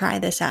there and try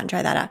this out and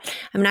try that out.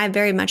 I mean, I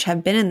very much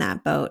have been in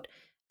that boat,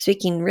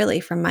 speaking really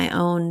from my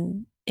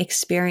own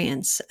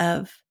experience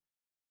of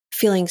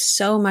feeling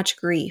so much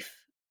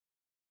grief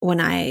when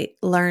I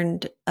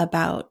learned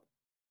about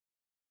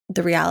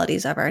the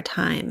realities of our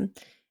time,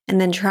 and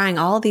then trying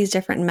all these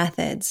different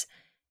methods,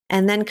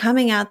 and then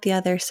coming out the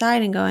other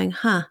side and going,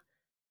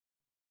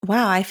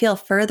 wow, I feel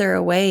further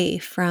away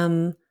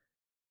from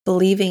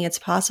believing it's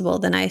possible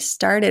than I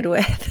started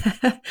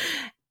with.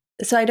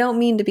 So I don't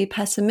mean to be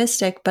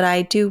pessimistic, but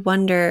I do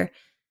wonder,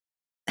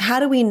 how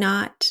do we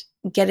not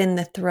get in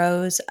the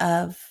throes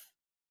of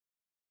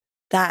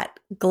that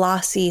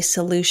glossy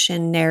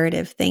solution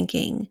narrative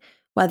thinking,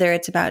 whether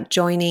it's about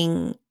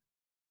joining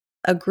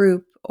a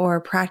group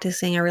or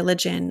practicing a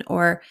religion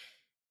or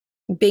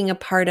being a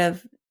part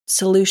of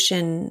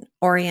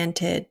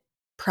solution-oriented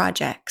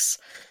projects?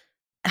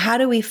 How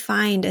do we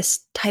find a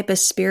type of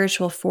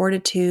spiritual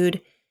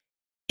fortitude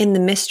in the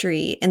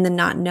mystery, in the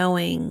not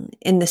knowing,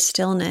 in the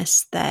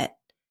stillness that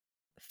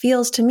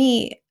feels to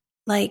me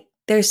like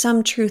there's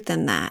some truth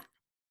in that?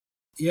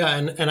 Yeah,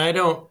 and I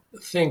don't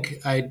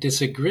think I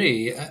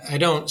disagree. I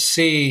don't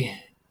see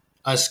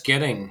us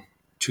getting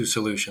to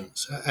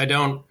solutions. I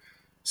don't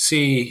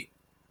see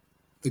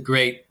the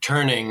great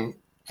turning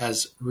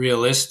as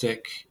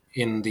realistic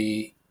in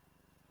the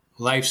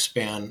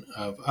lifespan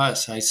of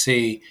us. I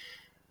see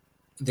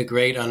the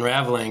great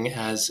unraveling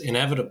as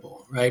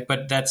inevitable, right?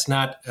 But that's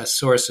not a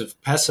source of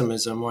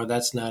pessimism, or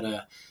that's not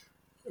a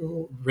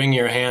wring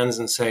your hands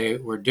and say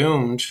we're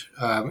doomed.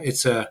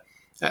 It's a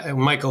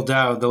Michael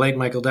Dowd, the late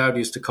Michael Dowd,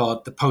 used to call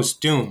it the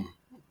post-doom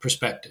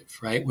perspective,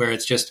 right? Where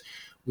it's just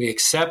we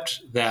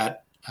accept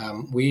that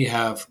we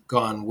have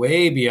gone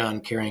way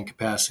beyond carrying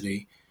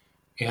capacity,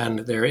 and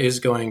there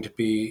is going to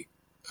be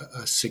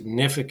a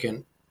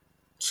significant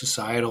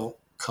societal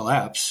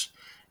collapse.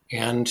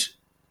 And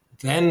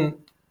then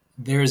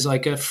there's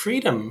like a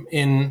freedom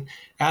in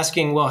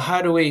asking, well,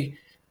 how do we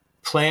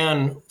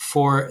plan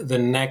for the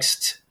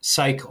next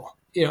cycle?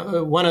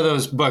 One of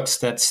those books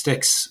that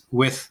sticks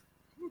with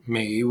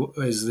me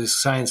is this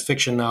science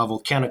fiction novel,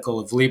 Canticle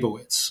of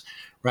Leibowitz,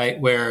 right?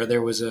 Where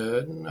there was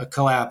a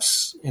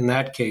collapse in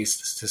that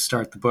case to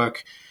start the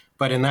book.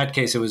 But in that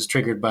case, it was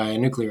triggered by a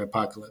nuclear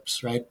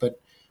apocalypse, right? But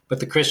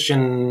the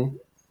Christian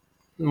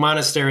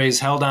monasteries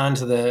held on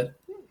to the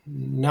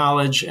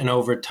knowledge, and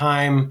over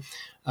time,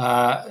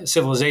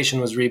 civilization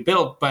was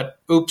rebuilt. But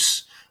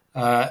oops,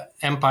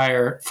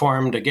 empire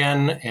formed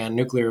again, and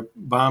nuclear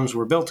bombs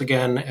were built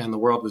again, and the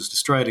world was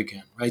destroyed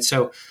again, right?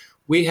 So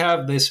we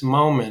have this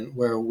moment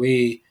where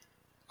we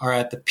are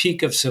at the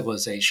peak of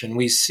civilization.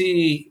 We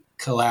see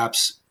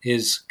collapse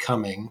is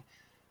coming.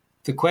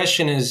 The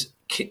question is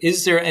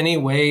there any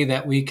way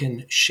that we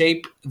can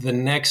shape the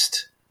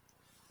next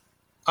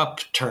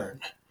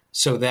upturn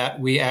so that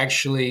we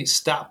actually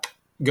stop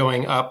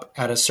going up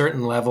at a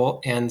certain level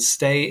and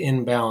stay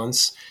in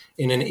balance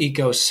in an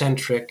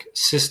ecocentric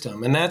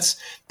system? And that's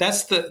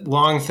the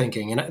long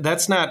thinking. And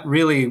that's not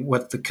really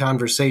what the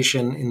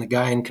conversation in the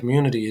Gaian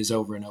community is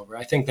over and over.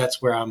 I think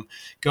that's where I'm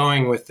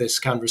going with this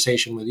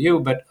conversation with you.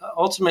 But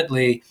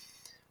ultimately,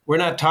 we're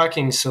not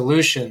talking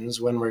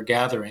solutions when we're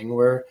gathering.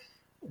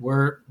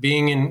 We're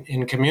being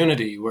in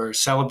community. We're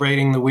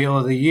celebrating the Wheel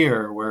of the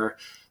Year. We're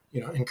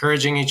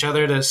encouraging each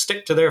other to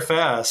stick to their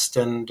fast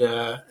and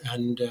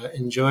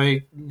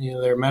enjoy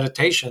their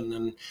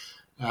meditation.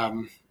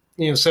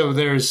 And so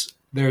there's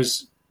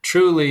there's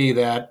truly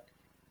that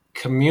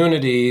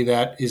community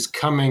that is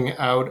coming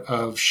out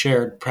of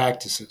shared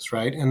practices,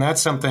 right? And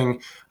that's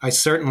something I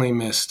certainly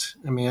missed.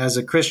 I mean, as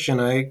a Christian,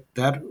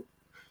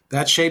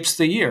 that shapes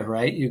the year,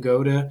 right? You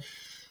go to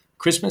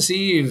Christmas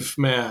Eve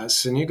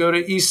Mass and you go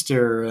to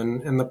Easter,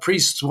 and the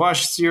priest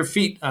washes your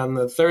feet on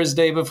the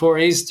Thursday before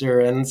Easter.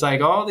 And it's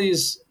like all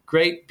these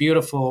great,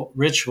 beautiful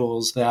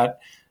rituals that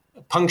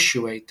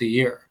punctuate the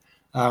year.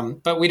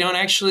 But we don't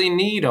actually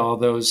need all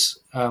those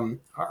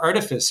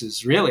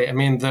artifices, really. I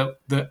mean,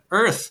 the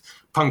earth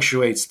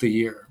punctuates the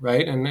year,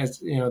 right? And it's,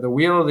 the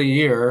wheel of the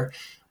year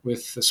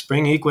with the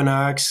spring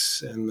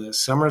equinox and the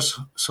summer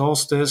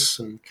solstice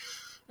and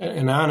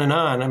on and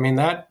on. I mean,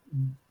 that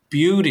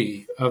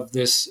beauty of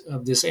this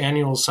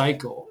annual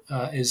cycle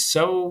is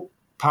so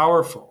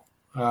powerful,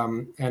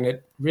 and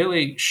it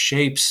really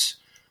shapes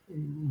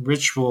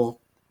ritual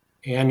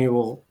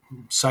annual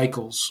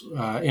cycles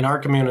in our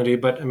community.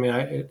 But I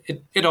mean,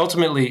 it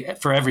ultimately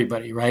for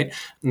everybody, right?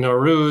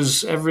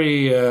 Nowruz,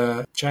 every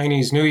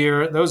Chinese New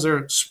Year, those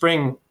are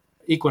spring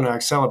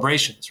equinox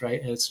celebrations,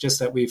 right? And it's just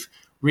that we've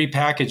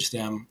repackaged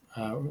them.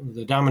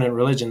 The dominant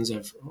religions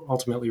have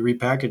ultimately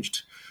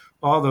repackaged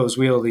all those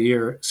wheel of the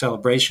year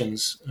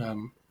celebrations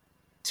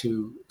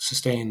to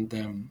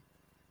sustain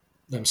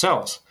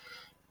themselves.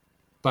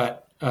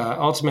 But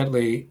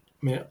ultimately,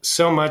 I mean,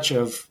 so much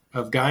of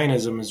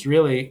Gaianism is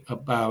really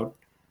about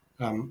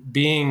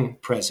being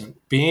present,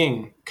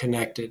 being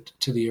connected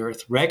to the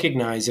earth,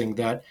 recognizing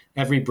that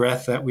every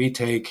breath that we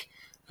take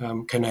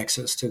connects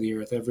us to the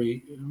earth.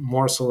 Every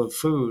morsel of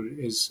food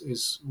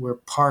is we're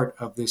part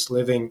of this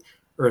living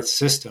earth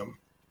system.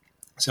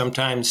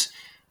 Sometimes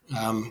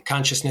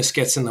consciousness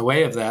gets in the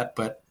way of that,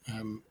 but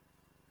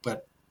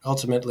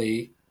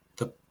ultimately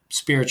the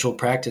spiritual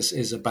practice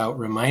is about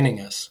reminding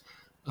us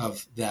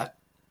of that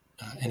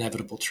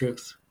inevitable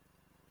truth.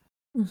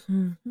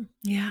 Mm-hmm.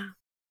 Yeah.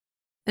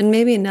 And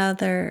maybe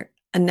another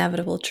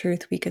inevitable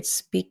truth we could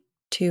speak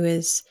to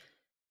is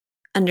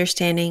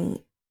understanding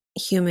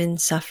human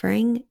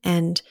suffering.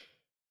 And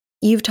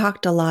you've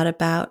talked a lot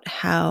about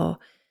how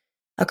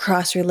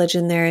across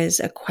religion there is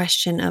a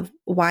question of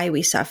why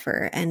we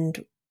suffer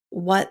and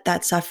what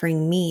that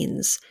suffering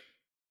means.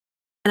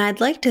 And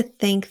I'd like to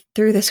think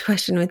through this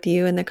question with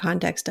you in the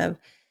context of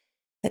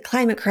the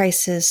climate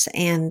crisis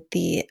and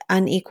the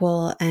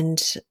unequal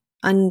and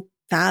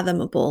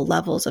unfathomable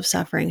levels of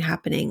suffering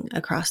happening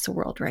across the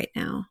world right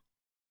now.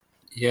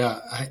 Yeah,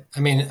 I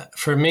mean,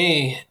 for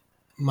me,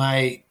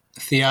 my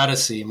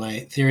theodicy, my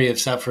theory of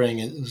suffering,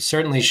 is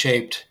certainly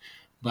shaped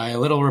by a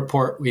little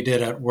report we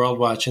did at World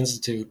Watch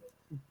Institute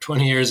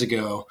 20 years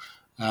ago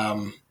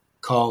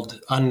called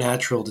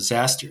Unnatural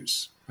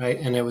Disasters, right?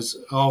 And it was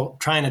all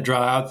trying to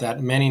draw out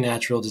that many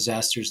natural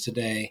disasters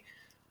today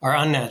are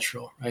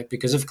unnatural, right?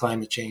 Because of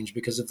climate change,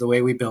 because of the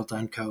way we built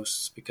on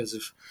coasts, because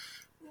of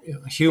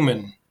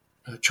human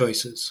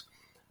choices.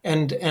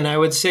 And I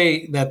would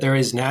say that there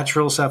is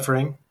natural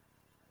suffering.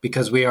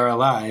 Because we are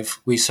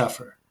alive, we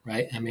suffer,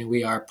 right? I mean,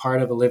 we are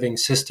part of a living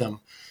system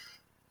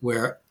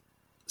where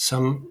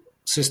some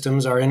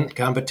systems are in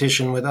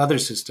competition with other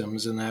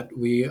systems, and that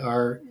we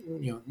are,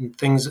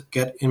 things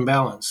get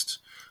imbalanced,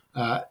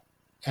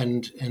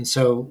 and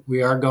so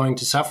we are going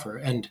to suffer.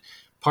 And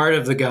part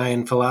of the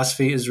Gaian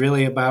philosophy is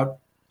really about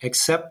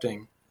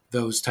accepting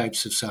those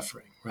types of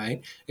suffering,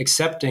 right?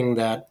 Accepting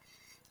that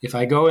if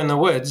I go in the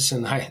woods,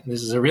 and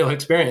this is a real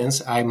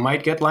experience, I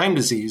might get Lyme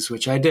disease,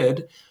 which I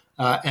did.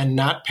 And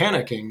not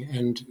panicking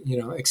and,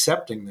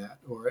 accepting that,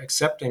 or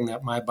accepting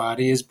that my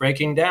body is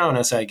breaking down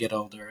as I get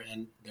older.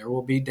 And there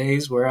will be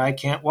days where I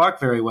can't walk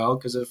very well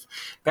because of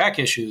back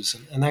issues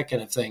and that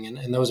kind of thing.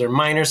 And those are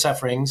minor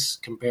sufferings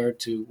compared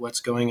to what's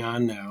going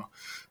on now.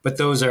 But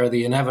those are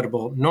the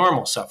inevitable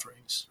normal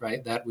sufferings,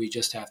 right, that we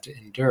just have to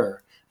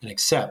endure and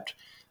accept.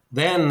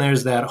 Then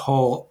there's that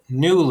whole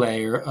new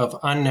layer of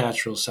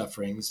unnatural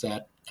sufferings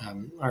that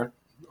aren't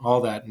all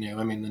that new.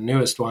 I mean, the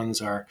newest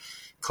ones are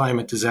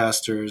climate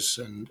disasters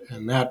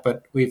and that,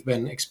 but we've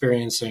been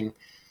experiencing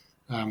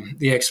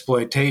the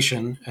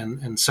exploitation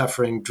and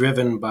suffering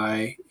driven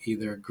by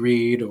either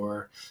greed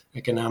or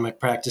economic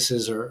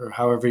practices or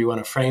however you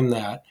want to frame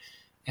that.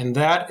 And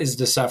that is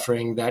the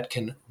suffering that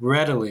can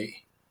readily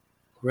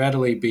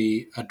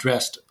be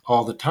addressed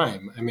all the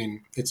time. I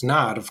mean, it's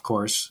not, of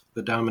course,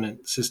 the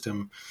dominant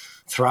system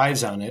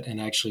thrives on it and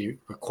actually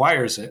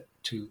requires it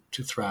to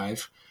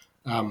thrive.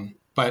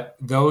 But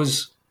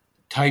those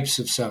types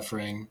of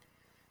suffering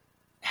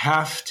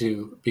have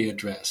to be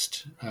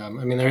addressed. I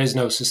mean, there is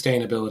no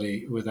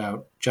sustainability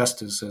without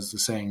justice, as the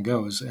saying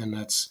goes, and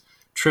that's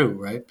true,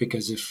 right?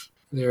 Because if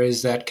there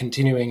is that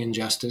continuing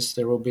injustice,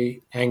 there will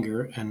be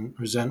anger and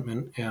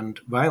resentment and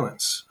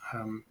violence,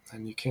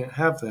 and you can't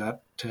have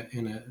that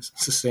in a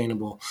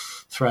sustainable,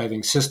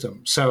 thriving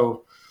system.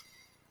 So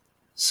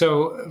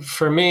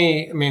for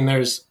me, I mean,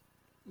 there's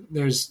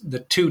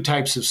the two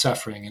types of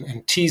suffering,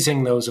 and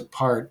teasing those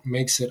apart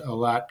makes it a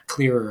lot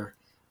clearer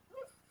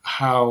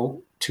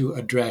how to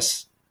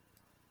address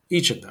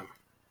each of them.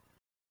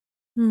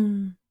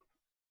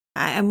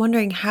 I'm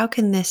wondering, how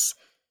can this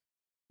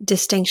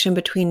distinction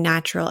between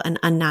natural and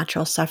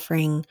unnatural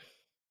suffering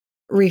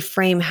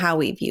reframe how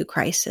we view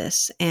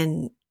crisis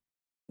and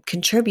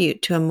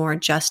contribute to a more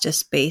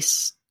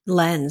justice-based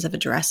lens of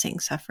addressing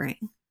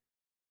suffering?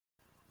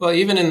 Well,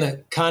 even in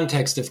the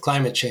context of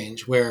climate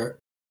change, where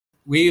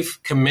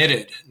we've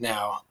committed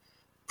now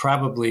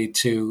probably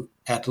to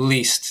at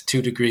least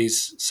 2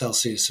 degrees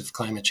Celsius of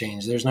climate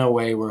change. There's no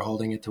way we're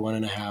holding it to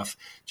 1.5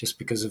 just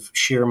because of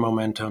sheer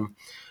momentum.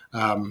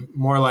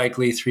 More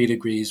likely 3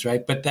 degrees,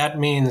 right? But that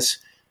means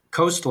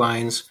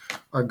coastlines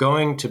are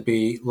going to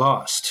be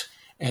lost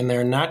and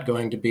they're not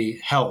going to be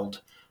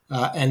held.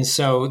 And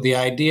so the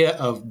idea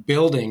of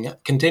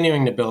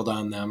continuing to build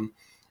on them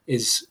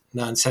is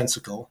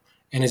nonsensical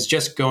and is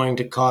just going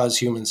to cause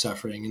human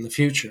suffering in the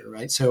future,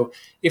 right? So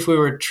if we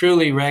were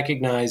truly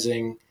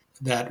recognizing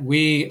that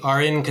we are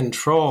in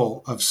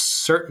control of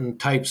certain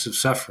types of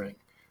suffering,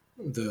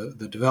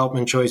 the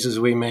development choices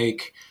we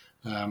make,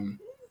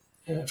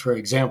 for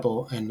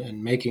example,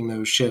 and making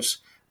those shifts,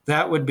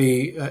 that would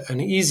be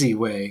an easy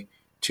way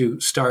to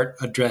start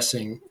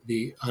addressing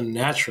the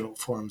unnatural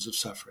forms of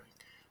suffering.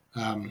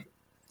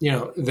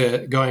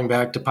 Going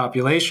back to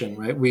population,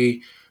 right?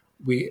 We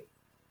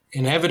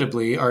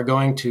inevitably are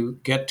going to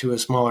get to a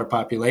smaller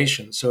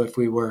population. So if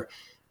we were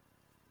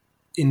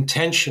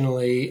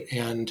intentionally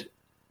and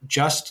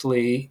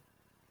justly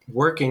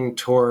working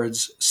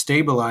towards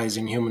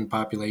stabilizing human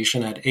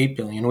population at 8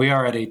 billion, we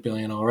are at 8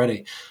 billion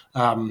already,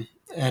 and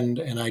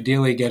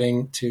ideally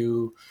getting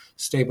to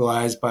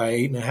stabilize by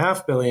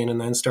 8.5 billion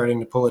and then starting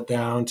to pull it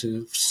down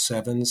to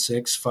 7,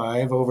 6,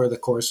 5 over the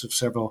course of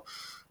several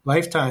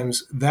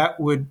lifetimes, that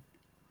would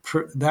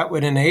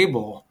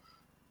enable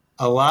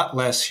a lot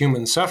less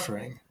human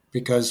suffering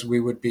because we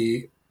would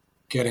be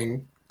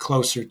getting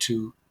closer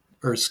to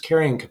Earth's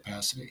carrying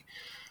capacity.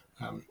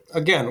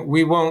 Again,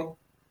 we won't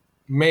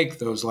make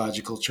those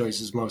logical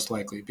choices most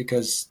likely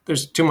because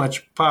there's too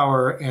much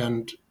power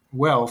and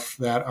wealth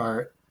that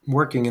are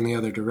working in the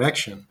other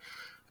direction.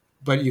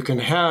 But you can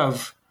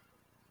have,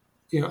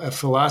 a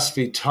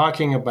philosophy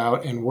talking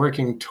about and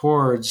working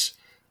towards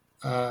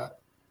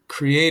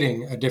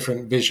creating a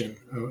different vision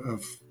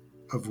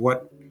of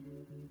what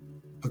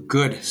a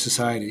good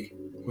society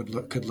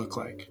could look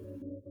like.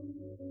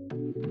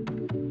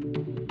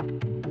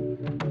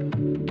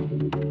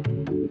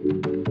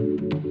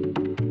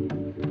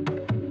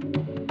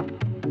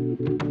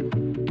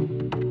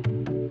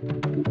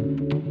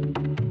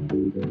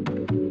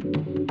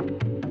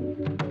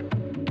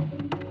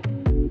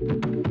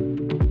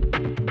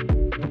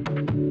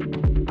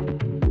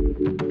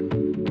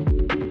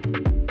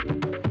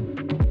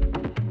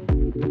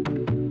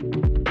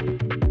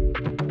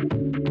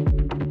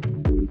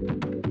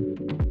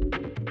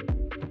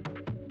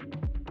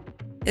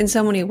 In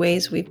so many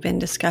ways, we've been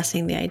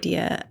discussing the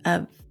idea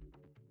of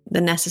the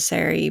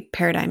necessary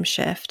paradigm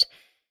shift.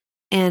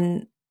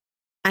 And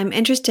I'm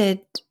interested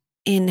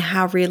in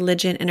how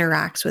religion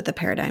interacts with the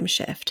paradigm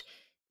shift,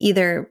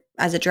 either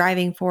as a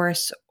driving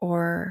force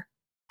or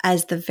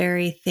as the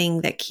very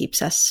thing that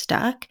keeps us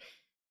stuck.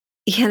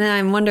 And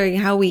I'm wondering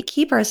how we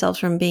keep ourselves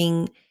from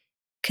being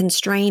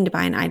constrained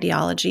by an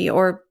ideology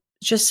or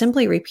just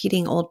simply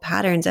repeating old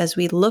patterns as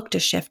we look to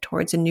shift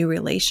towards a new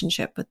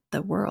relationship with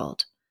the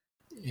world.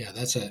 Yeah,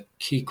 that's a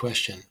key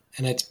question.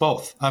 And it's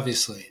both,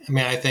 obviously. I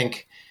mean, I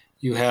think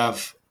you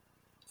have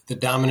the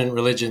dominant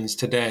religions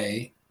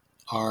today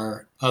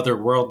are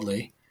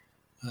otherworldly.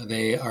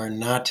 They are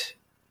not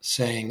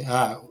saying,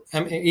 I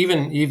mean,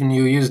 even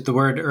you used the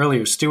word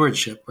earlier,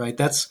 stewardship, right?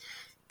 That's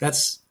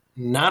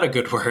not a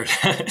good word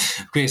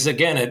because,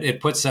 again, it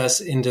puts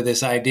us into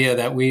this idea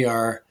that we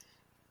are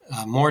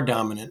more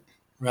dominant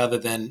rather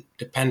than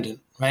dependent,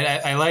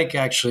 right? I like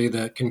actually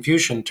the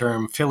Confucian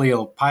term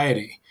filial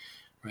piety,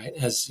 right?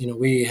 As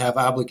we have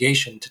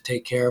obligation to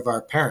take care of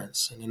our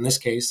parents, and in this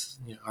case,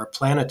 our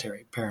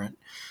planetary parent.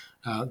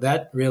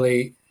 That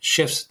really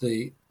shifts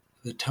the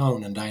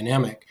tone and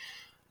dynamic.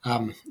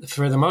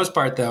 For the most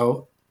part,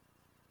 though,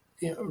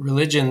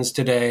 religions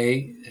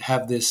today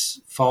have this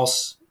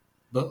false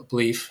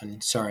belief,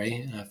 and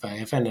sorry if I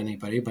offend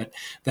anybody, but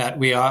that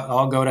we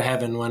all go to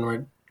heaven when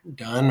we're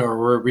done or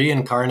we're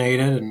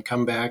reincarnated and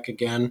come back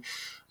again,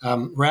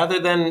 rather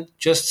than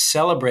just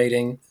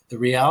celebrating the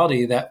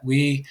reality that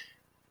we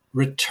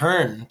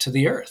return to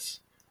the earth.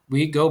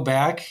 We go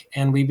back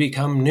and we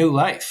become new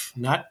life,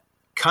 not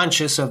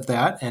conscious of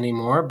that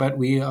anymore, but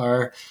we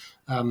are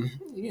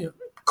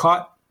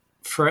caught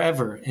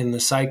forever in the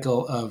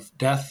cycle of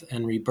death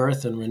and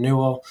rebirth and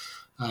renewal,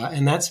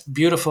 and that's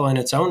beautiful in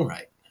its own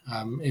right.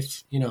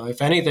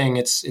 If anything,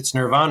 it's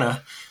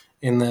nirvana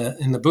in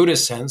the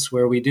Buddhist sense,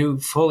 where we do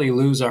fully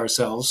lose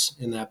ourselves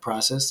in that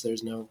process.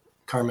 There's no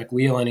karmic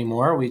wheel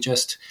anymore. We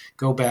just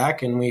go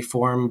back and we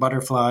form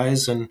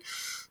butterflies and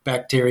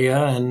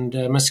bacteria and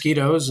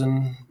mosquitoes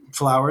and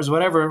flowers,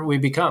 whatever we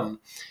become.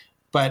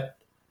 But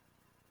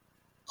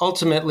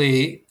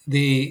ultimately,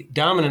 the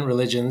dominant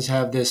religions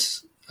have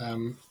this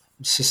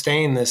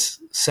sustain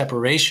this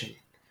separation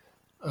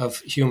of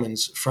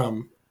humans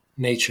from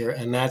nature,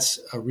 and that's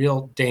a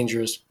real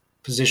dangerous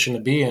position to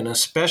be in,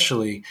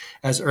 especially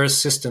as Earth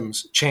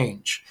systems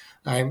change.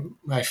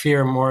 I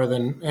fear more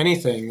than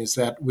anything is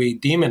that we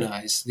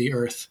demonize the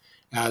Earth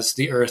as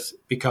the Earth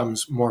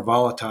becomes more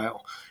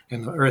volatile.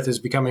 And the Earth is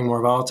becoming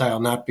more volatile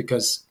not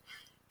because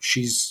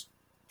she's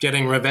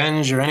getting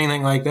revenge or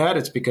anything like that.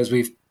 It's because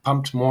we've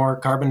pumped more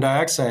carbon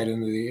dioxide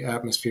into the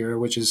atmosphere,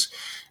 which is,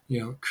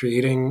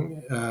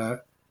 creating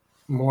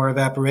more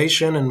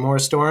evaporation and more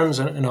storms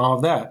and all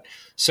of that.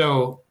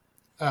 So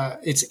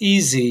it's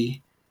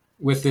easy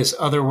with this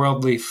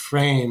otherworldly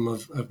frame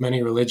of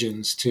many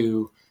religions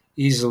to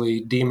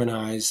easily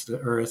demonize the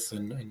Earth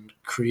and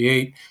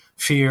create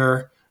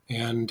fear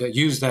and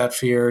use that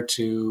fear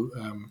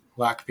to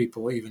lock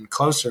people even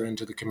closer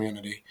into the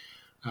community.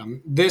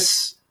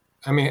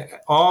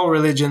 All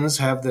religions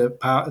have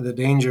the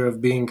danger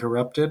of being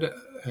corrupted.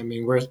 I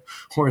mean,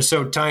 we're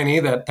so tiny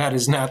that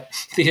is not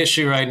the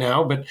issue right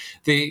now. But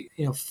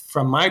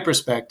from my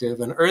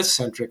perspective, an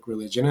Earth-centric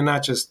religion, and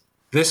not just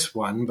this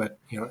one, but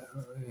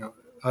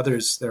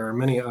others. There are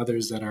many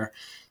others that are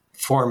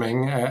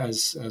forming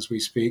as we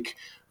speak.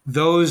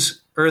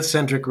 Those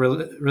Earth-centric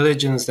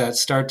religions that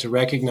start to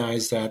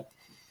recognize that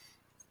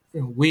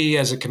we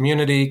as a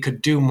community could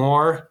do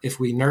more if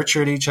we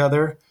nurtured each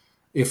other,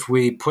 if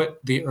we put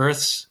the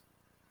Earth's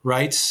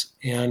rights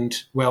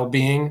and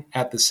well-being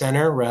at the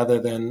center rather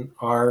than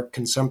our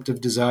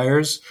consumptive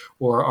desires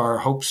or our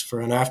hopes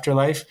for an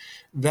afterlife.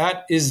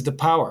 That is the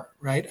power,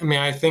 right? I mean,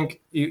 I think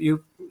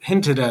you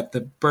hinted at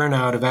the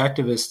burnout of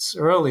activists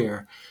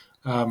earlier.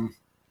 And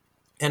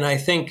I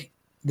think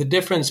the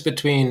difference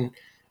between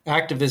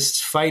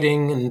activists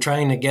fighting and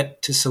trying to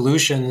get to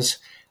solutions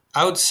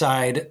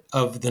outside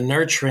of the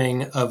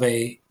nurturing of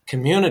a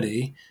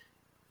community,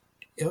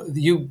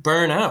 you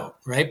burn out,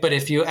 right? But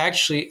if you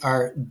actually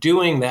are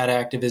doing that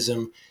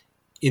activism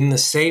in the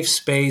safe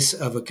space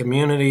of a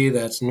community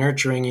that's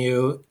nurturing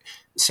you,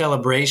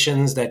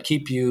 celebrations that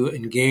keep you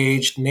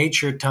engaged,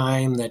 nature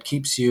time that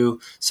keeps you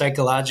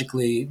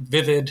psychologically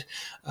vivid,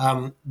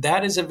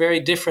 that is a very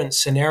different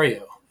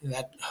scenario.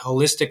 That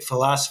holistic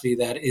philosophy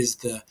that is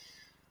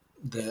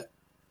the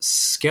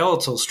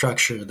skeletal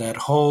structure that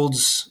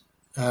holds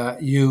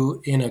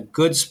you in a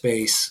good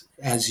space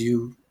as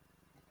you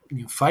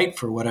fight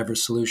for whatever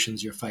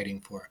solutions you're fighting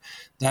for.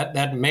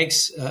 That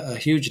makes a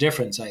huge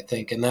difference, I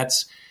think, and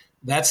that's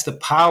the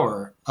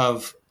power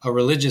of a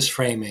religious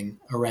framing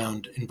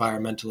around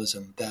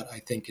environmentalism that I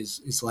think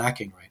is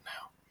lacking right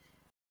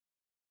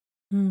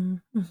now.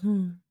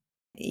 Mm-hmm.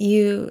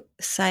 You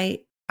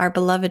cite our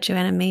beloved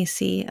Joanna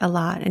Macy a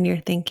lot in your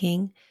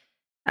thinking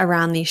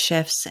around these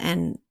shifts,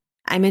 and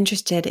I'm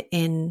interested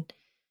in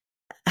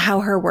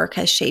how her work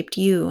has shaped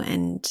you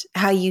and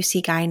how you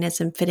see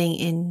Gaianism fitting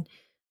in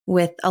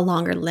with a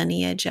longer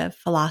lineage of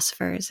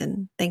philosophers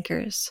and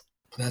thinkers.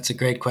 That's a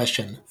great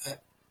question.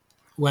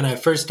 When I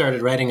first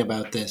started writing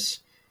about this,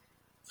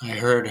 I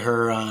heard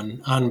her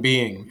on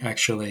Being,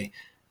 actually,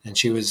 and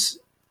she was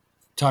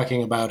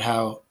talking about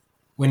how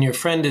when your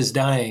friend is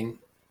dying,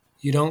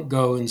 you don't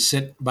go and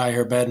sit by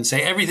her bed and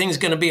say, everything's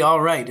going to be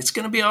all right. It's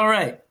going to be all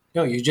right.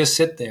 No, you just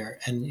sit there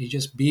and you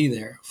just be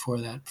there for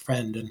that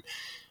friend.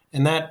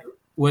 And that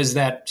was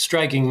that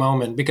striking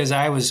moment because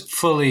I was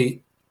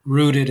fully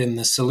rooted in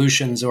the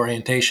solutions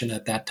orientation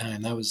at that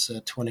time. That was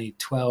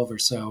 2012 or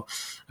so.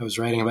 I was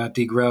writing about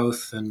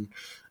degrowth and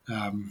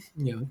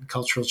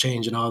cultural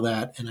change and all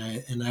that,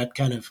 and that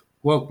kind of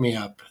woke me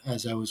up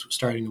as I was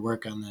starting to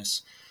work on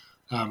this.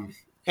 And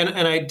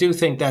I do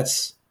think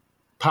that's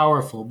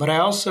powerful, but I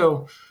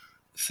also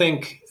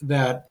think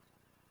that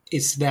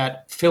it's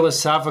that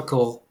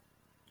philosophical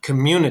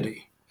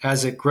community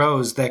as it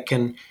grows that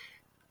can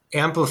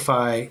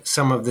amplify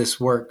some of this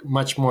work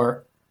much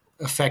more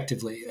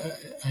effectively.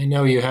 I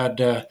know you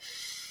had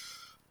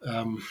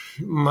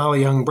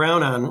Molly Young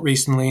Brown on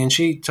recently, and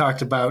she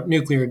talked about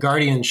nuclear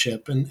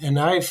guardianship, and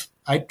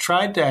I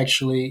tried to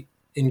actually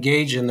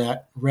engage in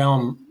that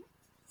realm,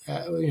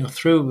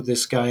 through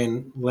this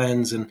Gaian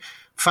lens, and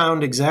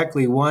found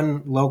exactly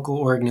one local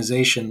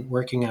organization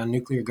working on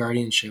nuclear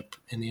guardianship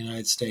in the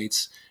United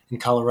States, in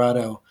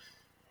Colorado,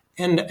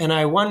 and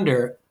I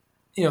wonder,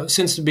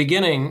 since the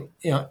beginning,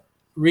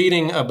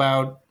 reading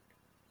about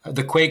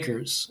the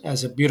Quakers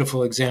as a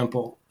beautiful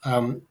example,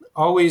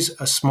 always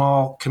a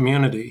small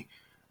community,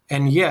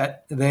 and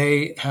yet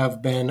they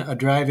have been a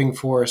driving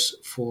force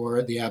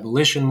for the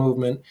abolition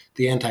movement,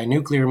 the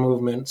anti-nuclear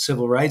movement,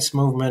 civil rights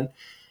movement,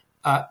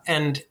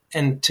 and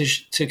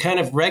to kind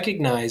of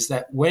recognize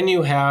that when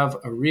you have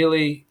a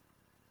really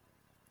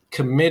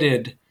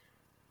committed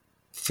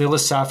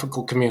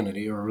philosophical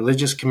community or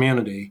religious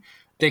community,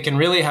 they can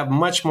really have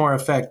much more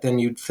effect than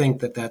you'd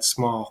think that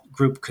small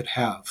group could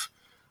have.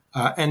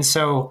 And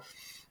so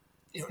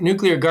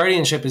nuclear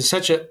guardianship is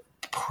such a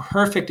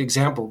perfect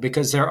example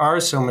because there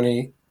are so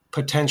many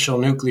potential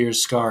nuclear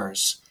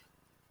scars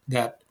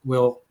that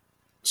will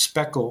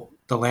speckle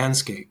the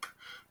landscape.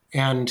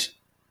 And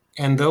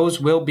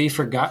those will be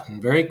forgotten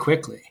very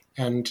quickly.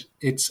 And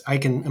I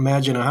can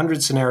imagine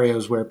 100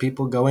 scenarios where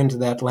people go into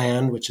that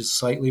land, which is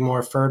slightly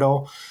more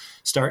fertile,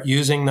 start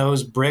using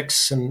those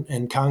bricks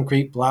and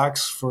concrete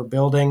blocks for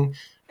building,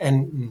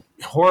 and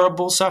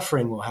horrible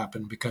suffering will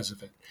happen because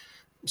of it.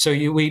 So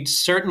we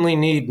certainly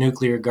need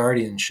nuclear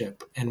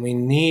guardianship, and we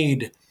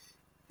need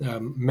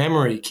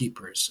memory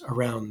keepers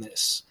around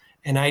this.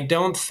 And I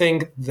don't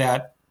think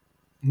that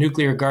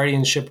nuclear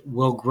guardianship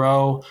will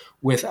grow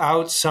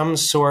without some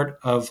sort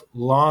of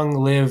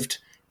long-lived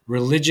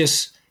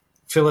religious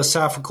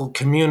philosophical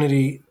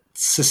community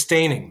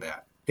sustaining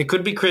that. It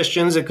could be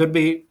Christians, it could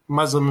be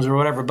Muslims or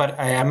whatever, but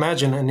I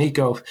imagine an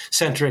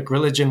ecocentric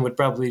religion would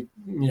probably,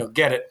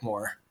 get it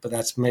more, but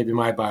that's maybe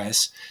my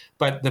bias.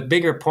 But the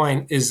bigger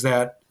point is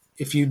that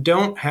if you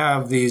don't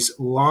have these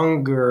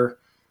longer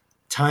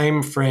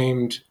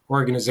time-framed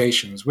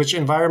organizations, which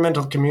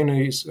environmental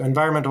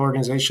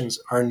organizations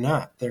are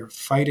not. They're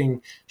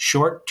fighting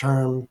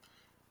short-term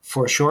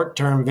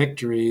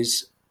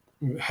victories,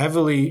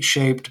 heavily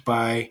shaped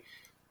by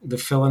the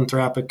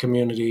philanthropic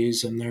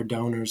communities and their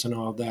donors and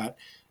all that.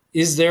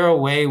 Is there a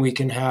way we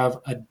can have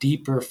a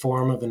deeper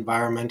form of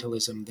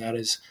environmentalism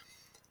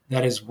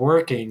that is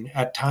working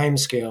at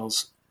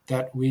timescales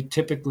that we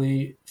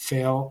typically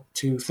fail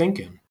to think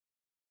in?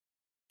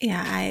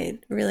 Yeah, I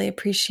really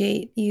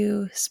appreciate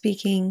you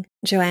speaking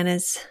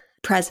Joanna's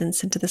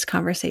presence into this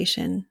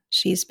conversation.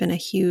 She's been a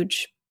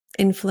huge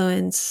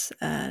influence,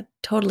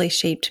 totally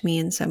shaped me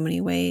in so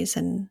many ways,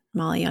 and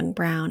Molly Young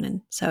Brown.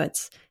 And so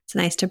it's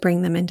nice to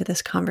bring them into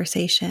this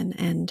conversation.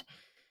 And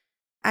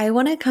I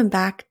want to come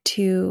back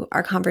to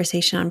our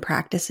conversation on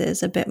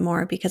practices a bit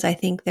more, because I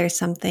think there's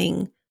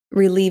something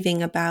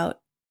relieving about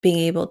being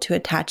able to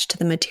attach to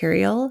the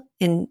material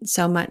in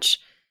so much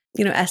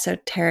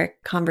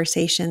esoteric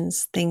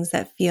conversations, things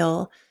that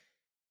feel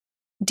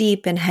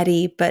deep and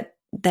heady, but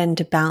then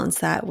to balance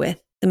that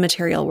with the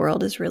material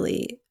world is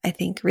really, I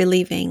think,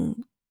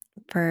 relieving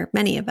for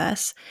many of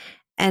us.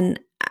 And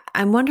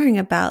I'm wondering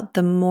about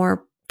the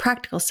more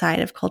practical side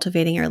of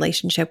cultivating a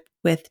relationship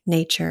with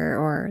nature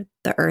or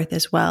the earth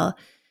as well,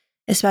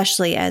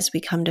 especially as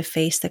we come to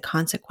face the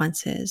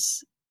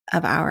consequences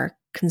of our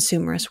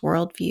consumerist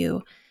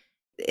worldview.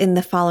 In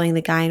the Following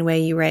the Gaian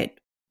Way, you write,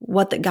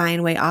 what the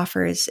Gaian Way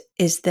offers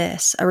is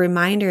this, a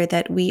reminder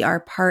that we are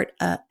part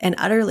and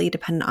utterly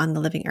dependent on the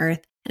living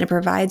earth, and it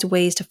provides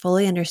ways to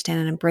fully understand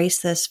and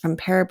embrace this, from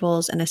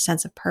parables and a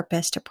sense of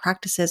purpose to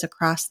practices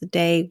across the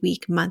day,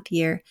 week, month,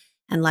 year,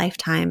 and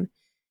lifetime.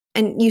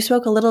 And you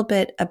spoke a little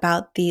bit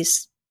about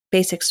these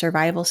basic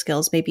survival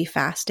skills, maybe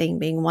fasting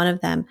being one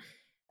of them.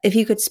 If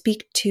you could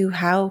speak to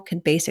how can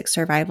basic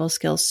survival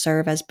skills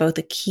serve as both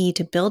a key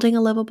to building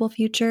a livable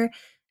future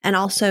and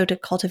also to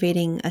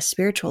cultivating a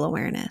spiritual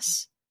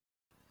awareness.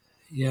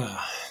 Yeah.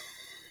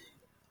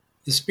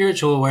 The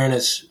spiritual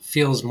awareness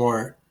feels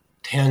more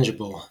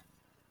tangible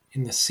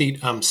in the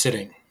seat I'm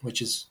sitting, which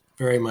is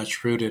very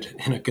much rooted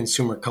in a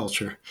consumer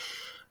culture.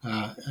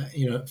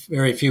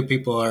 Very few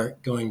people are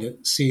going to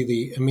see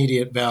the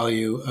immediate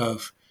value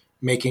of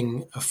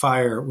making a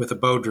fire with a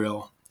bow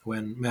drill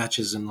when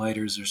matches and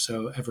lighters are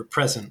so ever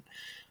present.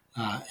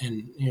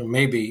 And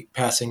maybe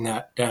passing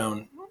that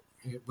down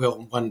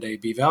will one day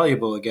be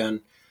valuable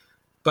again.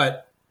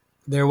 But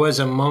there was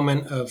a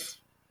moment of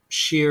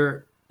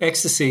sheer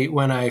ecstasy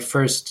when I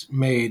first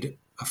made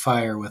a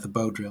fire with a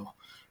bow drill.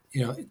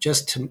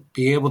 Just to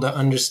be able to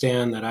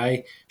understand that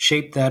I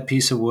shaped that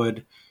piece of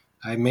wood,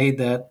 I made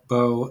that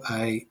bow,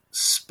 I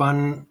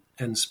spun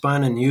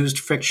and used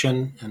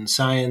friction and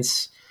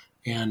science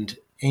and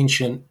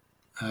ancient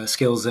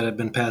skills that have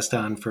been passed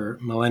on for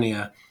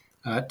millennia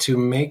to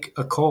make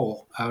a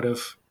coal out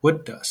of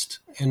wood dust.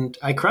 And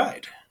I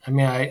cried.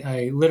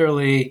 I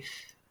literally,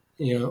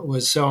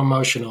 was so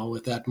emotional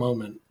with that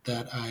moment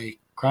that I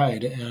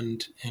cried,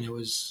 and it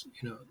was,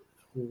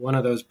 one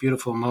of those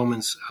beautiful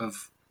moments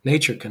of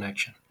nature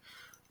connection.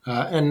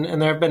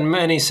 And there have been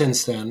many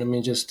since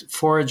then. Just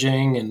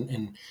foraging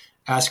and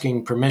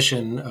asking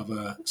permission of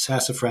a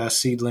sassafras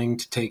seedling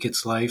to take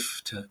its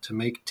life to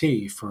make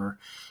tea for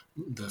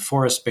the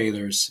forest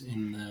bathers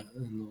in the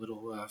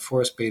little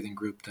forest bathing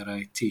group that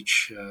I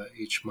teach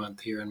each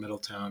month here in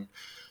Middletown.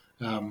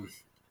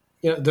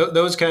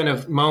 Those kind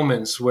of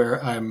moments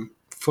where I'm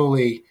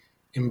fully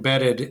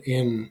embedded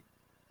in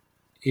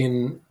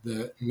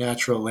the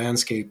natural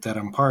landscape that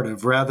I'm part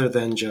of, rather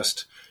than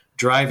just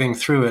driving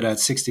through it at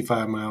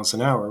 65 miles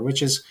an hour,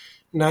 which is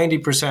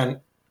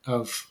 90%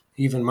 of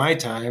even my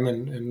time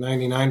and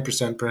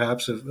 99%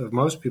 perhaps of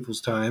most people's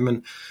time.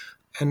 And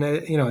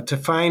to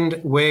find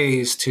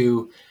ways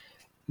to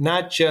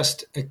not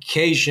just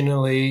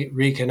occasionally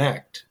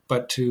reconnect,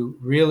 but to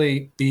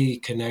really be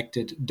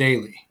connected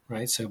daily,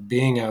 right? So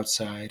being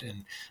outside.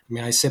 And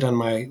I sit on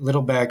my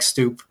little back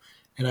stoop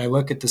and I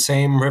look at the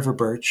same river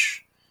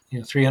birch,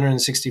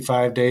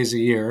 365 days a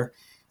year.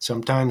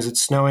 Sometimes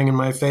it's snowing in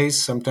my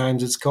face.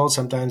 Sometimes it's cold.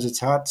 Sometimes it's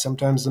hot.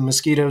 Sometimes the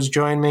mosquitoes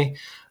join me.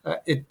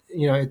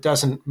 It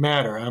doesn't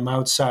matter. I'm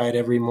outside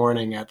every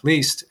morning at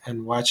least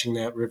and watching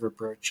that river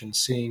birch and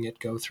seeing it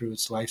go through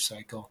its life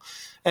cycle.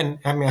 And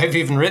I've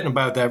even written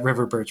about that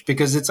river birch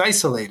because it's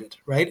isolated,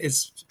 right?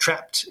 It's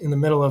trapped in the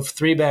middle of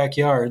 3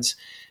 backyards,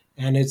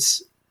 and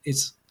it's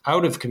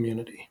out of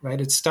community,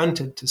 right? It's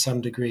stunted to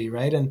some degree,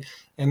 right? And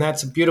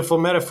that's a beautiful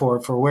metaphor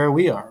for where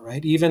we are,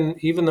 right? Even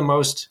the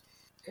most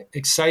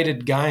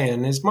excited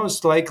Gaian is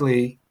most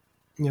likely,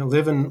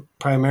 living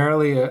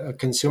primarily a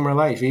consumer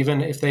life,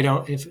 even if they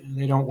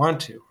don't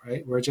want to,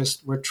 right?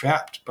 We're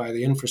trapped by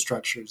the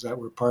infrastructures that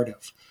we're part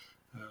of,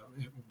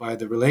 by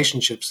the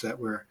relationships that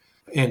we're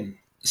in.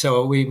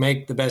 So we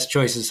make the best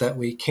choices that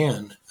we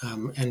can,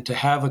 and to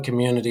have a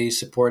community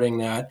supporting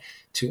that,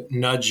 to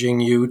nudging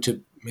you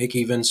to make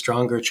even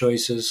stronger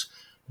choices,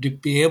 to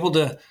be able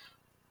to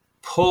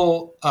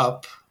pull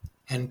up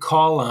and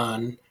call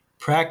on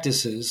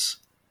practices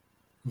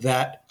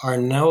that are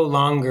no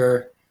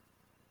longer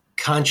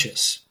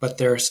conscious, but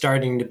they're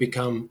starting to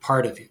become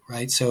part of you,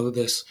 right? So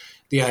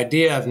the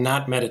idea of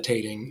not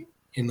meditating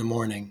in the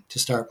morning to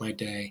start my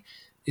day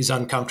is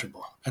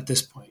uncomfortable at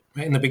this point,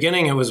 right? In the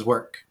beginning, it was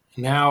work.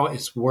 Now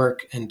it's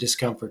work and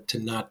discomfort to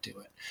not do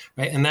it,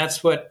 right? And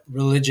that's what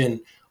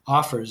religion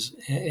offers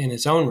in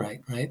its own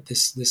right?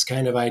 This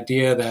kind of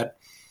idea that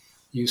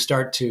you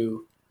start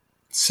to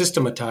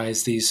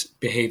systematize these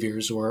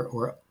behaviors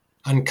or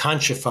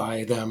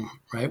unconscify them,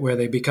 right? Where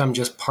they become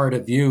just part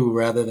of you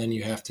rather than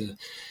you have to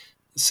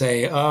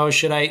say, oh,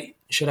 should I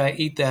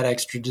eat that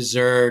extra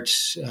dessert,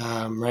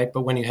 right?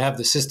 But when you have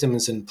the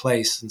systems in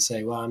place and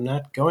say, well, I'm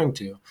not going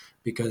to,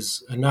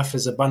 because enough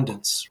is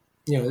abundance.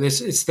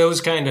 It's those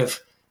kind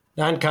of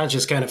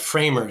non-conscious kind of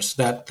framers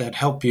that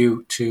help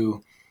you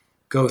to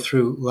go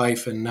through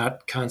life and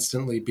not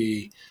constantly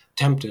be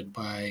tempted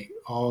by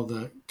all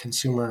the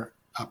consumer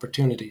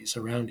opportunities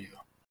around you.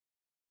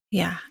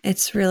 Yeah,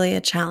 it's really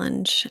a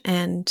challenge,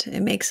 and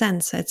it makes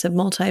sense. It's a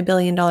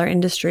multi-billion-dollar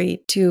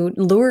industry to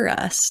lure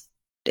us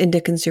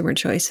into consumer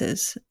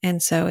choices.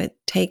 And so it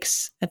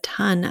takes a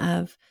ton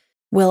of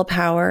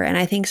willpower and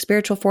I think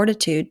spiritual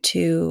fortitude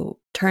to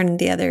turn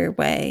the other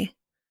way,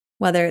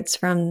 whether it's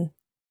from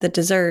the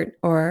dessert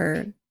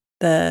or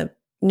the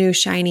new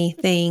shiny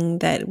thing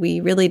that we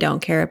really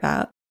don't care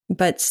about.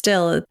 But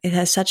still, it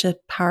has such a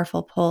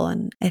powerful pull.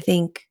 And I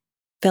think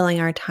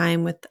filling our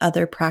time with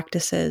other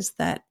practices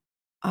that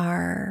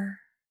are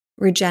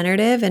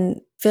regenerative and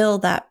fill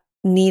that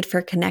need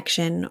for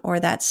connection or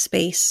that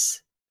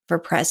space for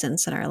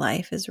presence in our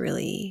life is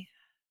really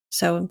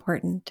so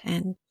important.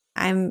 And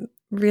I'm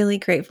really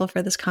grateful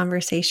for this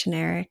conversation,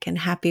 Erik, and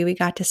happy we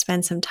got to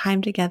spend some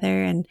time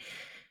together. And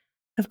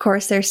of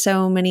course, there's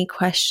so many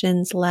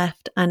questions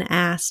left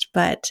unasked,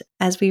 but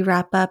as we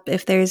wrap up,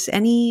 if there's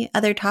any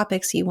other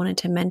topics you wanted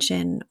to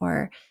mention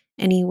or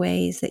any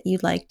ways that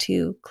you'd like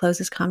to close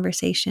this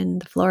conversation,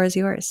 the floor is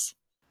yours.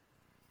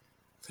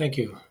 Thank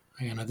you,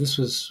 Anna. This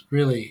was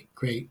really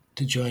great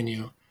to join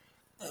you.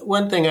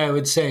 One thing I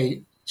would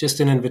say, just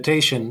an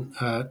invitation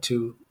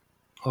to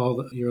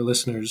all your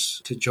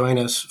listeners to join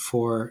us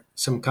for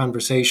some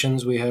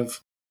conversations. We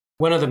have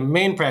one of the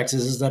main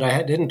practices that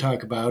I didn't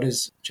talk about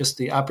is just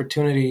the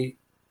opportunity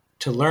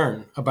to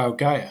learn about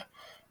Gaia,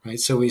 right?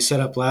 So we set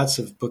up lots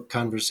of book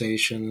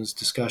conversations,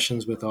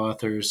 discussions with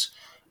authors.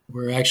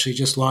 We're actually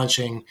just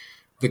launching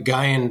the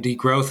Gaian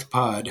Degrowth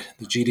Pod,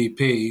 the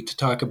GDP, to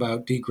talk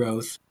about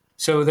degrowth.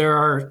 So there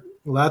are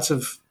lots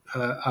of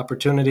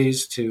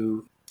opportunities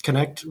to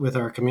connect with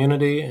our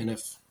community. And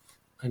if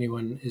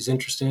anyone is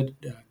interested,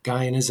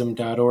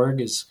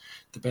 Gaianism.org is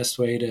the best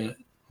way to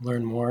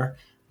learn more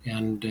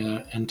and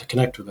to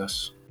connect with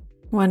us.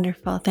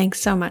 Wonderful.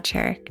 Thanks so much,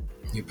 Erik.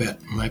 You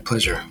bet. My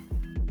pleasure.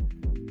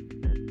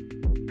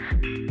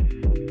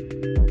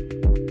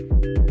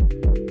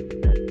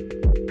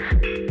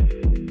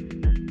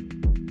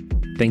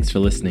 Thanks for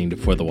listening to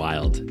For the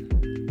Wild.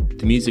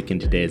 The music in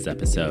today's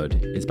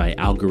episode is by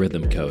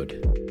Algorithm Code.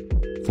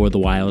 For the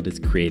Wild is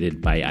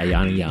created by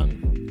Ayana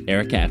Young,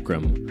 Erica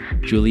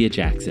Ekram, Julia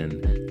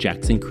Jackson,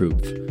 Jackson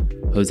Krupp,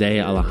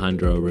 Jose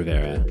Alejandro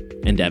Rivera,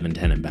 and Evan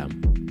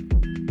Tenenbaum.